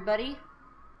in Everybody?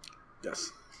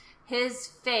 Yes. His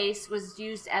face was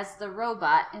used as the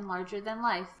robot in Larger Than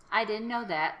Life. I didn't know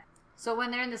that. So when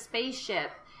they're in the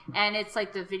spaceship and it's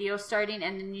like the video starting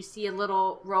and then you see a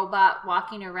little robot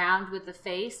walking around with the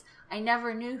face, I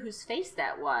never knew whose face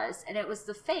that was. And it was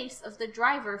the face of the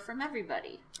driver from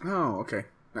Everybody. Oh, okay.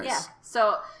 Nice. Yeah.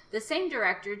 So the same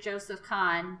director, Joseph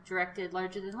Kahn, directed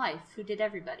Larger Than Life, who did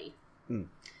Everybody.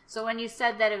 So when you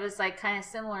said that it was like kind of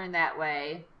similar in that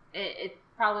way, it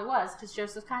probably was because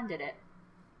Joseph Kahn did it.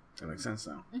 That makes sense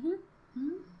now.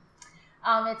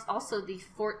 It's also the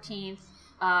 14th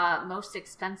most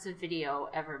expensive video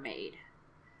ever made.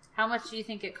 How much do you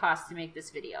think it cost to make this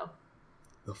video?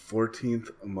 The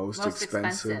 14th most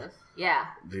expensive yeah.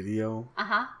 video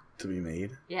to be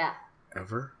made? Yeah.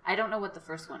 Ever? I don't know what the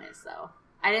first one is, though.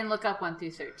 I didn't look up 1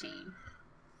 through 13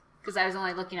 because I was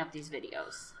only looking up these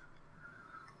videos.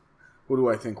 What do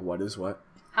I think? What is what?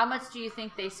 How much do you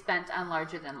think they spent on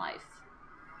Larger Than Life?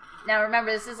 Now,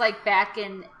 remember, this is like back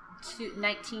in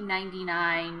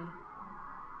 1999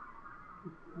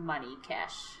 money,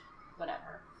 cash,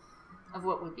 whatever, of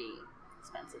what would be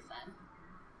expensive then.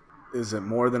 Is it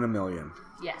more than $1 million?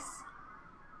 Yes.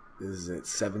 Is it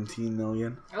 17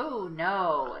 million? Oh,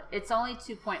 no. It's only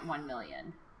 2.1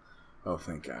 million. Oh,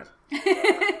 thank God.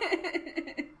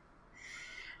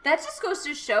 That just goes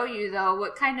to show you, though,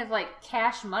 what kind of, like,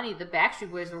 cash money the Backstreet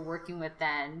Boys were working with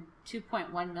then.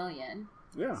 2.1 million.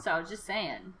 Yeah. So, just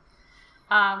saying.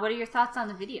 What are your thoughts on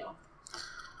the video?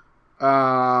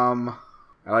 I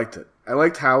liked it. I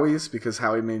liked Howie's because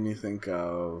Howie made me think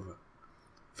of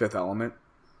Fifth Element.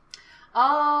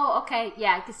 Oh, okay.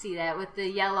 Yeah, I can see that with the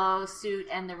yellow suit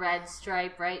and the red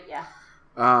stripe, right? Yeah.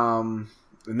 The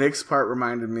Nick's part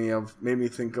made me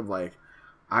think of like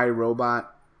iRobot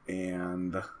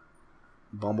and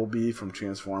Bumblebee from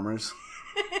Transformers.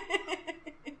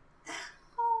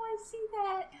 Oh, I see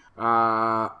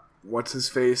that. What's his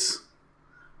face?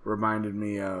 Reminded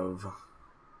me of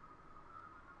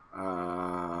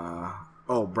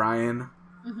Brian.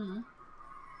 Mm-hmm.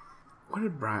 What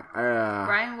did Brian...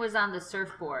 Brian was on the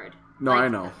surfboard. No, I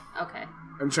know. Okay.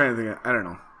 I'm trying to think I don't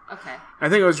know. Okay. I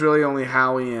think it was really only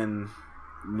Howie and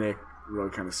Nick really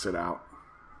kind of stood out.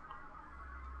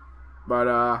 But,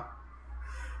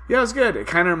 yeah, it was good. It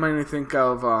kind of reminded me think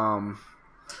of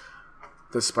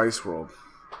the Spice World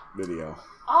video.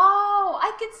 Oh,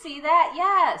 I could see that.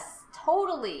 Yes,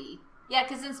 totally. Yeah,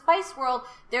 because in Spice World,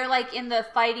 they're like in the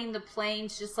fighting the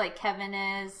planes just like Kevin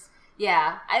is.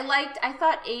 Yeah, I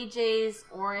thought AJ's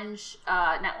orange,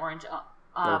 not orange,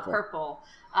 purple,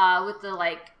 with the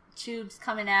like tubes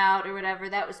coming out or whatever,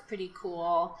 that was pretty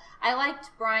cool. I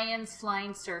liked Brian's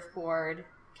flying surfboard.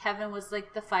 Kevin was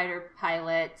like the fighter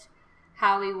pilot.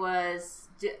 Howie was,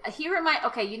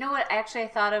 okay, you know what actually I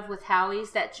thought of with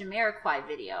Howie's? That Jamiroquai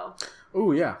video.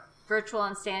 Oh, yeah. Virtual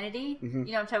Insanity. Mm-hmm.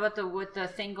 You know, I'm talking about with the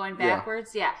thing going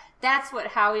backwards. Yeah, that's what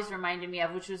Howie's reminded me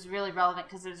of, which was really relevant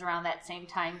because it was around that same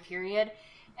time period.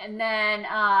 And then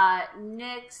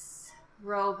Nick's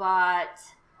robot.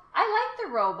 I liked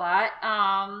the robot.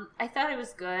 I thought it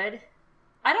was good.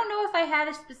 I don't know if I had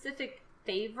a specific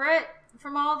favorite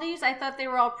from all these. I thought they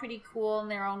were all pretty cool in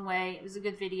their own way. It was a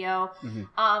good video. Mm-hmm.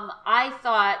 I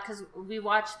thought, because we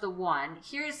watched the one.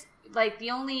 Here's like the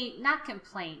only, not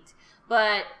complaint.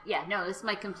 But, yeah, no, this is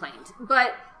my complaint.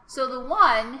 But, so the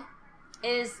one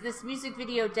is this music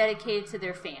video dedicated to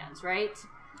their fans, right?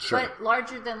 Sure. But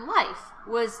Larger Than Life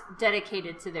was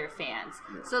dedicated to their fans.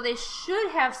 Yeah. So they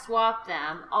should have swapped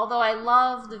them, although I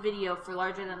love the video for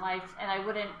Larger Than Life, and I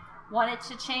wouldn't want it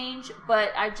to change,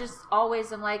 but I just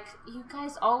always am like, you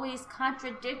guys always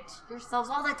contradict yourselves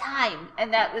all the time.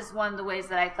 And that was one of the ways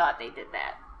that I thought they did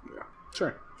that. Yeah,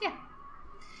 sure. Yeah.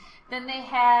 Then they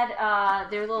had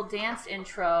their little dance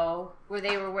intro where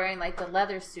they were wearing like the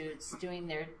leather suits doing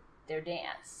their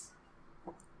dance.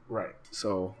 Right.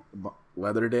 So,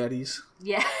 leather daddies?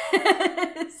 Yes.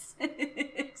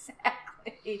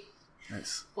 Exactly.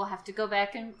 Nice. We'll have to go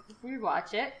back and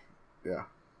rewatch it. Yeah.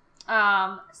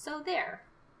 So there.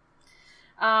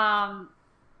 Now,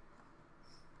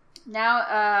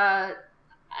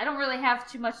 I don't really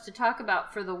have too much to talk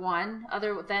about for the one,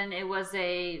 other than it was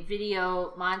a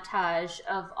video montage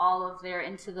of all of their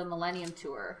Into the Millenium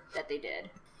tour that they did.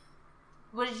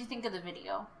 What did you think of the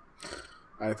video?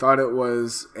 I thought it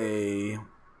was a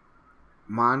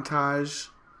montage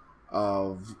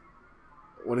of,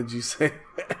 what did you say?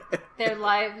 Their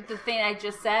live, the thing I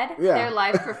just said? Yeah. Their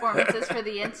live performances for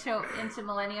the Into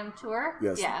Millenium tour?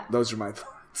 Yes, yeah. Those are my thoughts.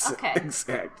 Okay.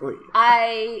 Exactly.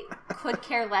 I could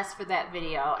care less for that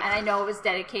video, and I know it was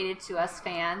dedicated to us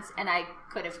fans, and I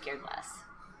could have cared less.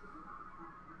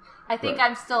 I think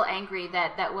I'm still angry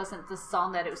that that wasn't the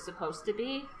song that it was supposed to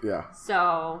be. Yeah.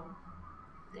 So,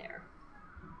 there.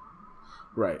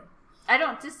 Right. I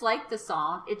don't dislike the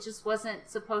song. It just wasn't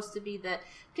supposed to be the...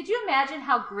 Could you imagine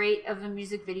how great of a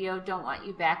music video Don't Want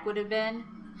You Back would have been?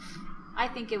 I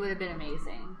think it would have been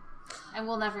amazing. And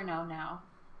we'll never know now.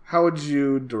 How would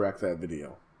you direct that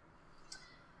video?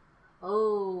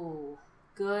 Oh,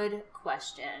 good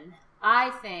question.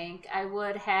 I think I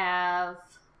would have...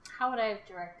 How would I have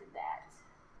directed that?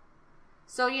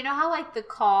 So, you know how, like, The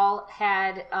Call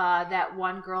had that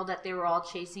one girl that they were all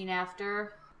chasing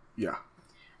after? Yeah.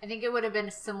 I think it would have been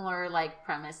a similar, like,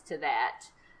 premise to that.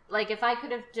 Like, if I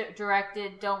could have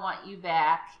directed Don't Want You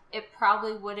Back, it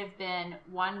probably would have been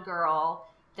one girl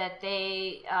that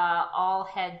they all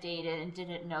had dated and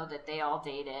didn't know that they all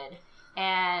dated,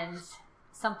 and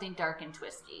something dark and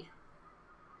twisty.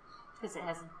 Because it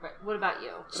hasn't... What about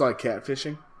you? So, like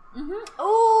catfishing? Mm-hmm.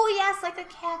 Oh, yes, like a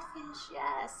catfish.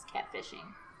 Yes,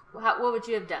 catfishing. What would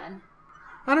you have done?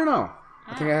 I don't know.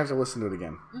 I think I have to listen to it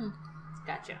again.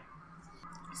 Gotcha.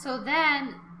 So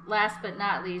then, last but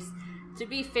not least, to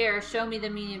be fair, Show Me the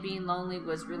Meaning of Being Lonely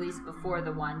was released before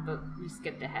the one, but we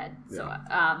skipped ahead.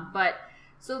 Yeah.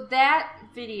 So that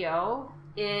video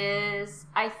is,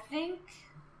 I think,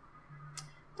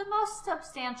 the most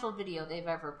substantial video they've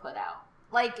ever put out.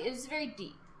 Like, it was very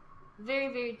deep. Very,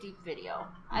 very deep video.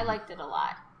 I liked it a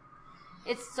lot.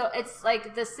 It's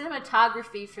like the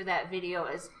cinematography for that video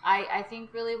is, I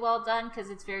think, really well done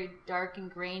because it's very dark and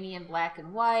grainy and black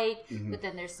and white, but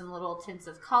then there's some little tints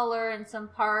of color in some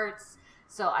parts.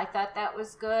 So I thought that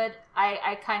was good.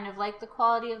 I kind of like the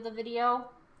quality of the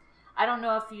video. I don't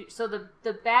know if you... So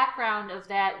the background of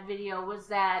that video was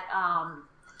that,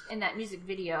 in that music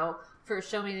video for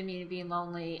Show Me the Meaning of Being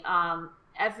Lonely,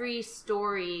 every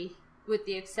story, with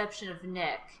the exception of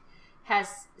Nick,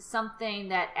 has something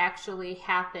that actually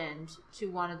happened to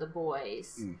one of the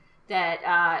boys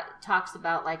that talks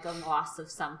about like a loss of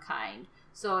some kind.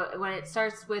 So when it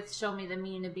starts with Show Me the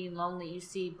Meaning of Being Lonely, you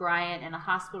see Brian in a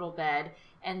hospital bed,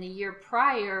 and the year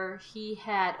prior he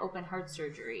had open heart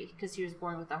surgery because he was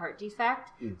born with a heart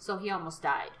defect, so he almost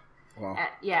died. Wow.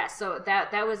 So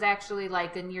that was actually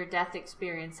like a near-death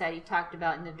experience that he talked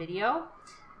about in the video.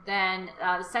 Then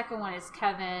the second one is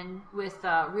Kevin with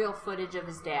real footage of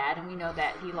his dad, and we know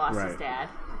that he lost his dad.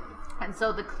 And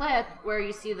so the clip where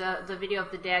you see the video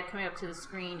of the dad coming up to the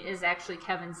screen is actually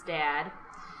Kevin's dad.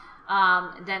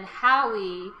 Then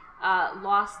Howie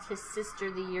lost his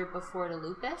sister the year before to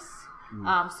lupus.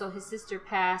 So his sister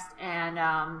passed, and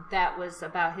that was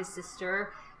about his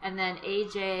sister. And then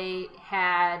AJ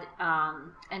had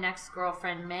an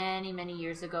ex-girlfriend many, many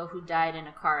years ago who died in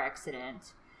a car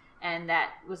accident. And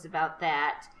that was about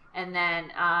that. And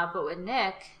then, but with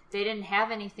Nick, they didn't have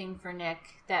anything for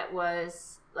Nick that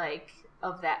was like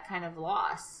of that kind of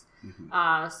loss.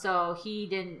 So he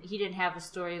didn't have a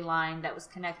storyline that was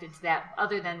connected to that,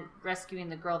 other than rescuing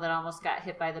the girl that almost got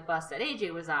hit by the bus that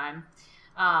AJ was on.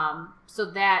 So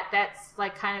that's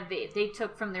like kind of they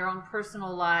took from their own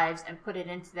personal lives and put it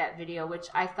into that video, which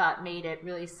I thought made it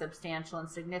really substantial and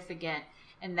significant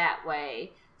in that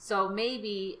way. So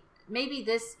maybe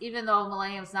this, even though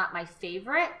Millenium's not my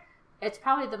favorite, it's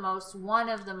probably one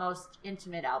of the most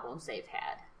intimate albums they've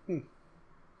had.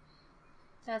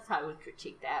 That's how I would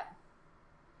critique that.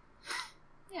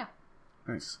 Yeah.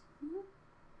 Nice.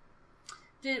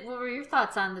 What were your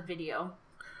thoughts on the video?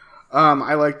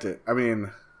 I liked it. I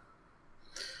mean,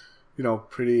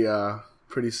 pretty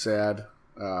sad,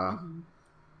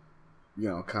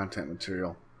 content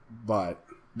material, but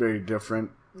very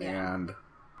different. Yeah. And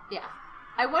yeah.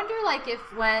 I wonder, like, if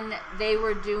when they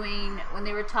were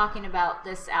talking about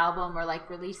this album or like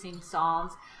releasing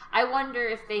songs, I wonder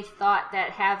if they thought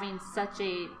that having such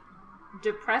a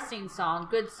depressing song,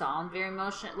 good song, very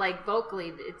emotional, like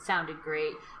vocally it sounded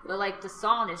great, but like the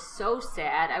song is so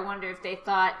sad, I wonder if they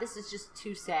thought this is just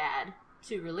too sad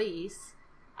to release.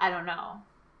 I don't know.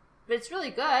 But it's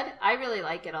really good. I really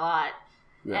like it a lot.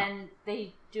 Yeah. And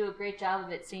they do a great job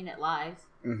of it, seeing it live.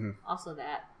 Also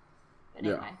that. But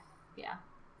anyway, yeah.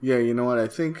 Yeah, you know what? I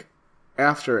think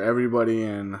after everybody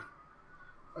in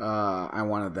I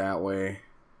Want It That Way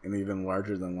and even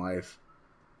Larger Than Life,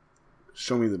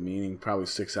 Show Me the Meaning probably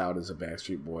sticks out as a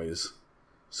Backstreet Boys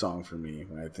song for me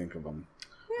when I think of them.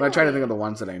 Really? When I try to think of the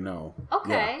ones that I know.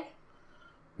 Okay. Yeah,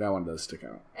 that one does stick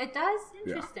out. It does?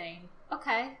 Interesting. Yeah.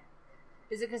 Okay.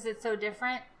 Is it because it's so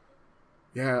different?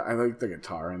 Yeah, I like the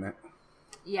guitar in it.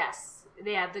 Yes.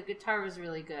 Yeah, the guitar was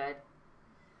really good.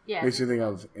 Yeah. Makes you think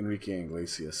of Enrique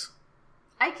Iglesias.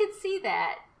 I could see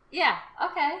that. Yeah.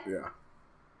 Okay. Yeah.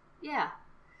 Yeah.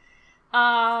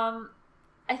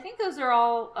 I think those are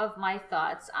all of my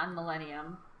thoughts on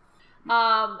Millenium.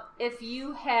 If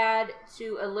you had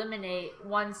to eliminate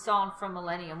one song from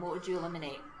Millenium, what would you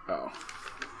eliminate? Don't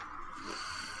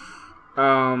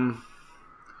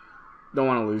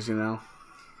Want to Lose You Now.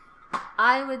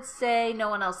 I would say No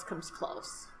One Else Comes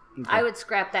Close. Okay. I would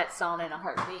scrap that song in a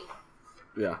heartbeat.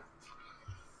 Yeah.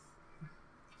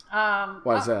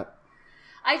 Why is that?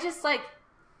 I just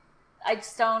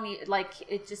don't like,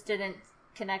 it just didn't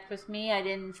connect with me. I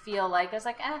didn't feel like, I was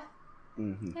like,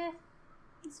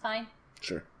 it's fine.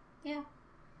 Sure. Yeah.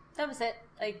 That was it.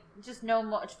 Like, just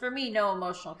for me, no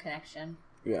emotional connection.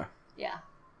 Yeah. Yeah.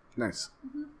 Nice.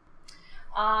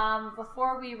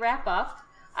 Before we wrap up,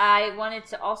 I wanted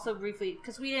to also briefly,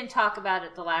 because we didn't talk about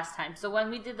it the last time. So when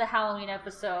we did the Halloween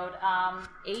episode,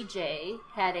 AJ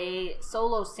had a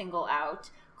solo single out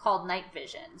called Night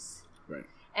Visions. Right.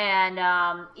 And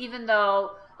even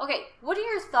though, okay, what are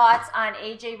your thoughts on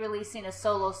AJ releasing a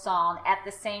solo song at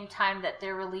the same time that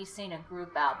they're releasing a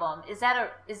group album? Is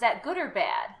that good or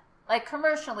bad? Like,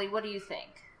 commercially, what do you think?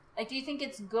 Like, do you think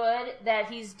it's good that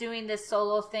he's doing this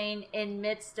solo thing in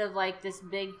midst of, like, this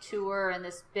big tour and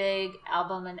this big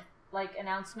album and, like,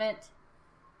 announcement?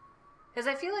 Because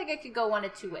I feel like it could go one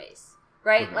of two ways,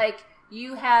 right? Mm-hmm. Like,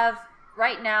 you have,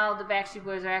 right now, the Backstreet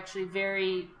Boys are actually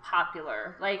very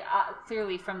popular. Like,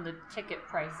 clearly from the ticket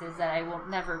prices that I will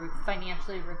never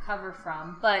financially recover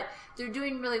from. But they're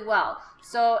doing really well.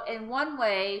 So, in one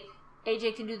way,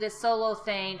 AJ can do this solo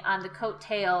thing on the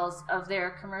coattails of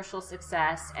their commercial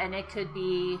success, and it could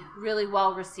be really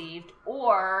well received.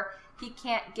 Or he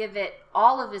can't give it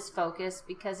all of his focus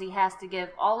because he has to give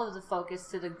all of the focus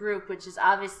to the group, which is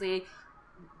obviously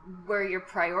where your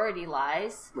priority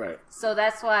lies. Right. So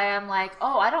that's why I'm like,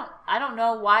 I don't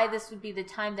know why this would be the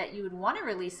time that you would want to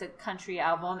release a country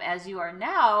album as you are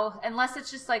now, unless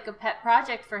it's just like a pet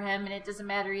project for him and it doesn't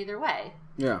matter either way.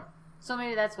 Yeah. So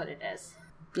maybe that's what it is.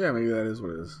 Yeah, maybe that is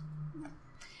what it is.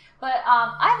 But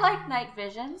I like Night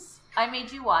Visions. I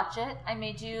made you watch it. I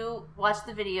made you watch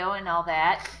the video and all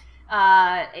that.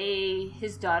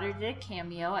 His daughter did a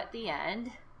cameo at the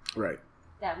end. Right.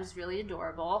 That was really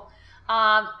adorable.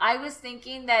 I was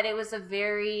thinking that it was a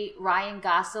very Ryan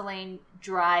Gosling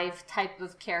Drive type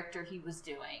of character he was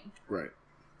doing. Right.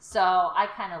 So I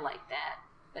kind of liked that.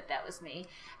 But that was me.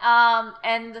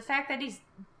 And the fact that he's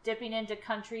dipping into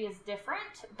country is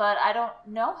different, but I don't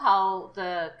know how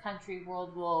the country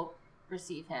world will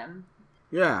receive him.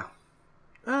 Yeah.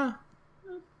 Yeah,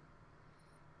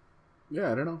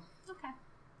 I don't know. Okay.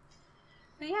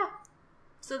 But yeah.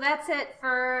 So that's it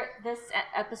for this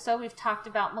episode. We've talked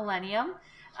about Millenium.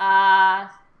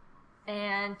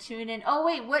 And tune in. Oh,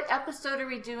 wait. What episode are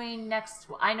we doing next?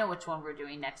 I know which one we're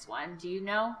doing next one. Do you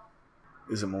know?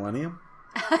 Is it Millenium?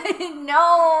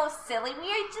 No, silly. We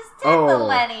just did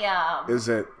Millenium. Is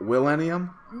it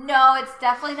WIllenium? No, it's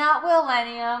definitely not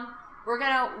WIllenium. We're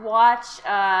going to watch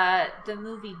the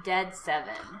movie Dead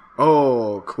 7.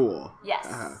 Oh, cool. Yes.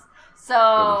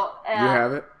 So... you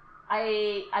have it?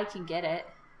 I can get it.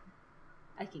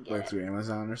 Like through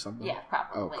Amazon or something? Yeah,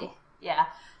 probably. Oh, cool. Yeah.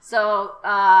 So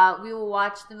we will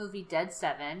watch the movie Dead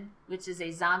 7, which is a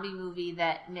zombie movie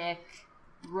that Nick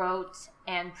wrote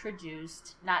and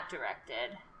produced, not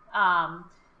directed.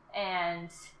 And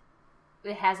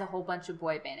it has a whole bunch of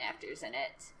boy band actors in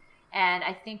it. And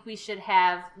I think we should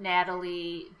have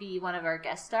Natalie be one of our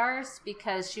guest stars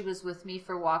because she was with me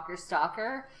for Walker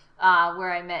Stalker,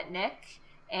 where I met Nick.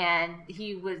 And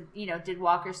he would, did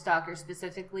Walker Stalker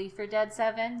specifically for Dead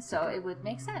 7, so it would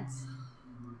make sense.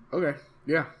 Okay.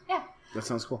 Yeah. Yeah. That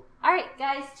sounds cool. All right,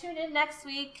 guys, tune in next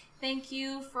week. Thank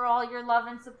you for all your love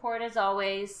and support as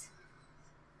always.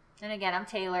 And again, I'm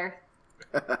Taylor.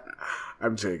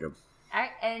 I'm Jacob. All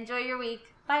right, and enjoy your week.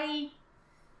 Bye.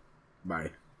 Bye.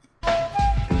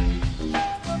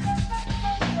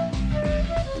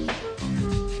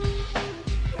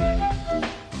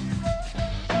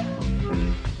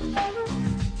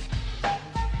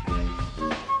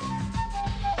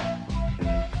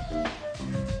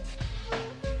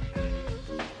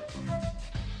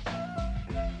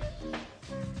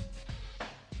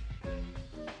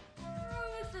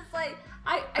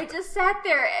 I just sat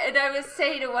there and I was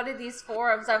saying to one of these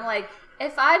forums, I'm like,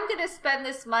 if I'm going to spend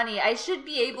this money, I should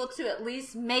be able to at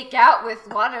least make out with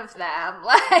one of them.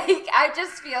 Like, I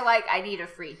just feel like I need a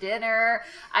free dinner.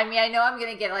 I mean, I know I'm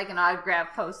going to get like an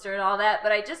autograph poster and all that,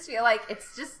 but I just feel like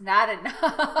it's just not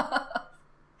enough.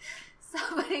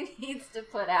 Somebody needs to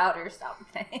put out or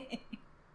something.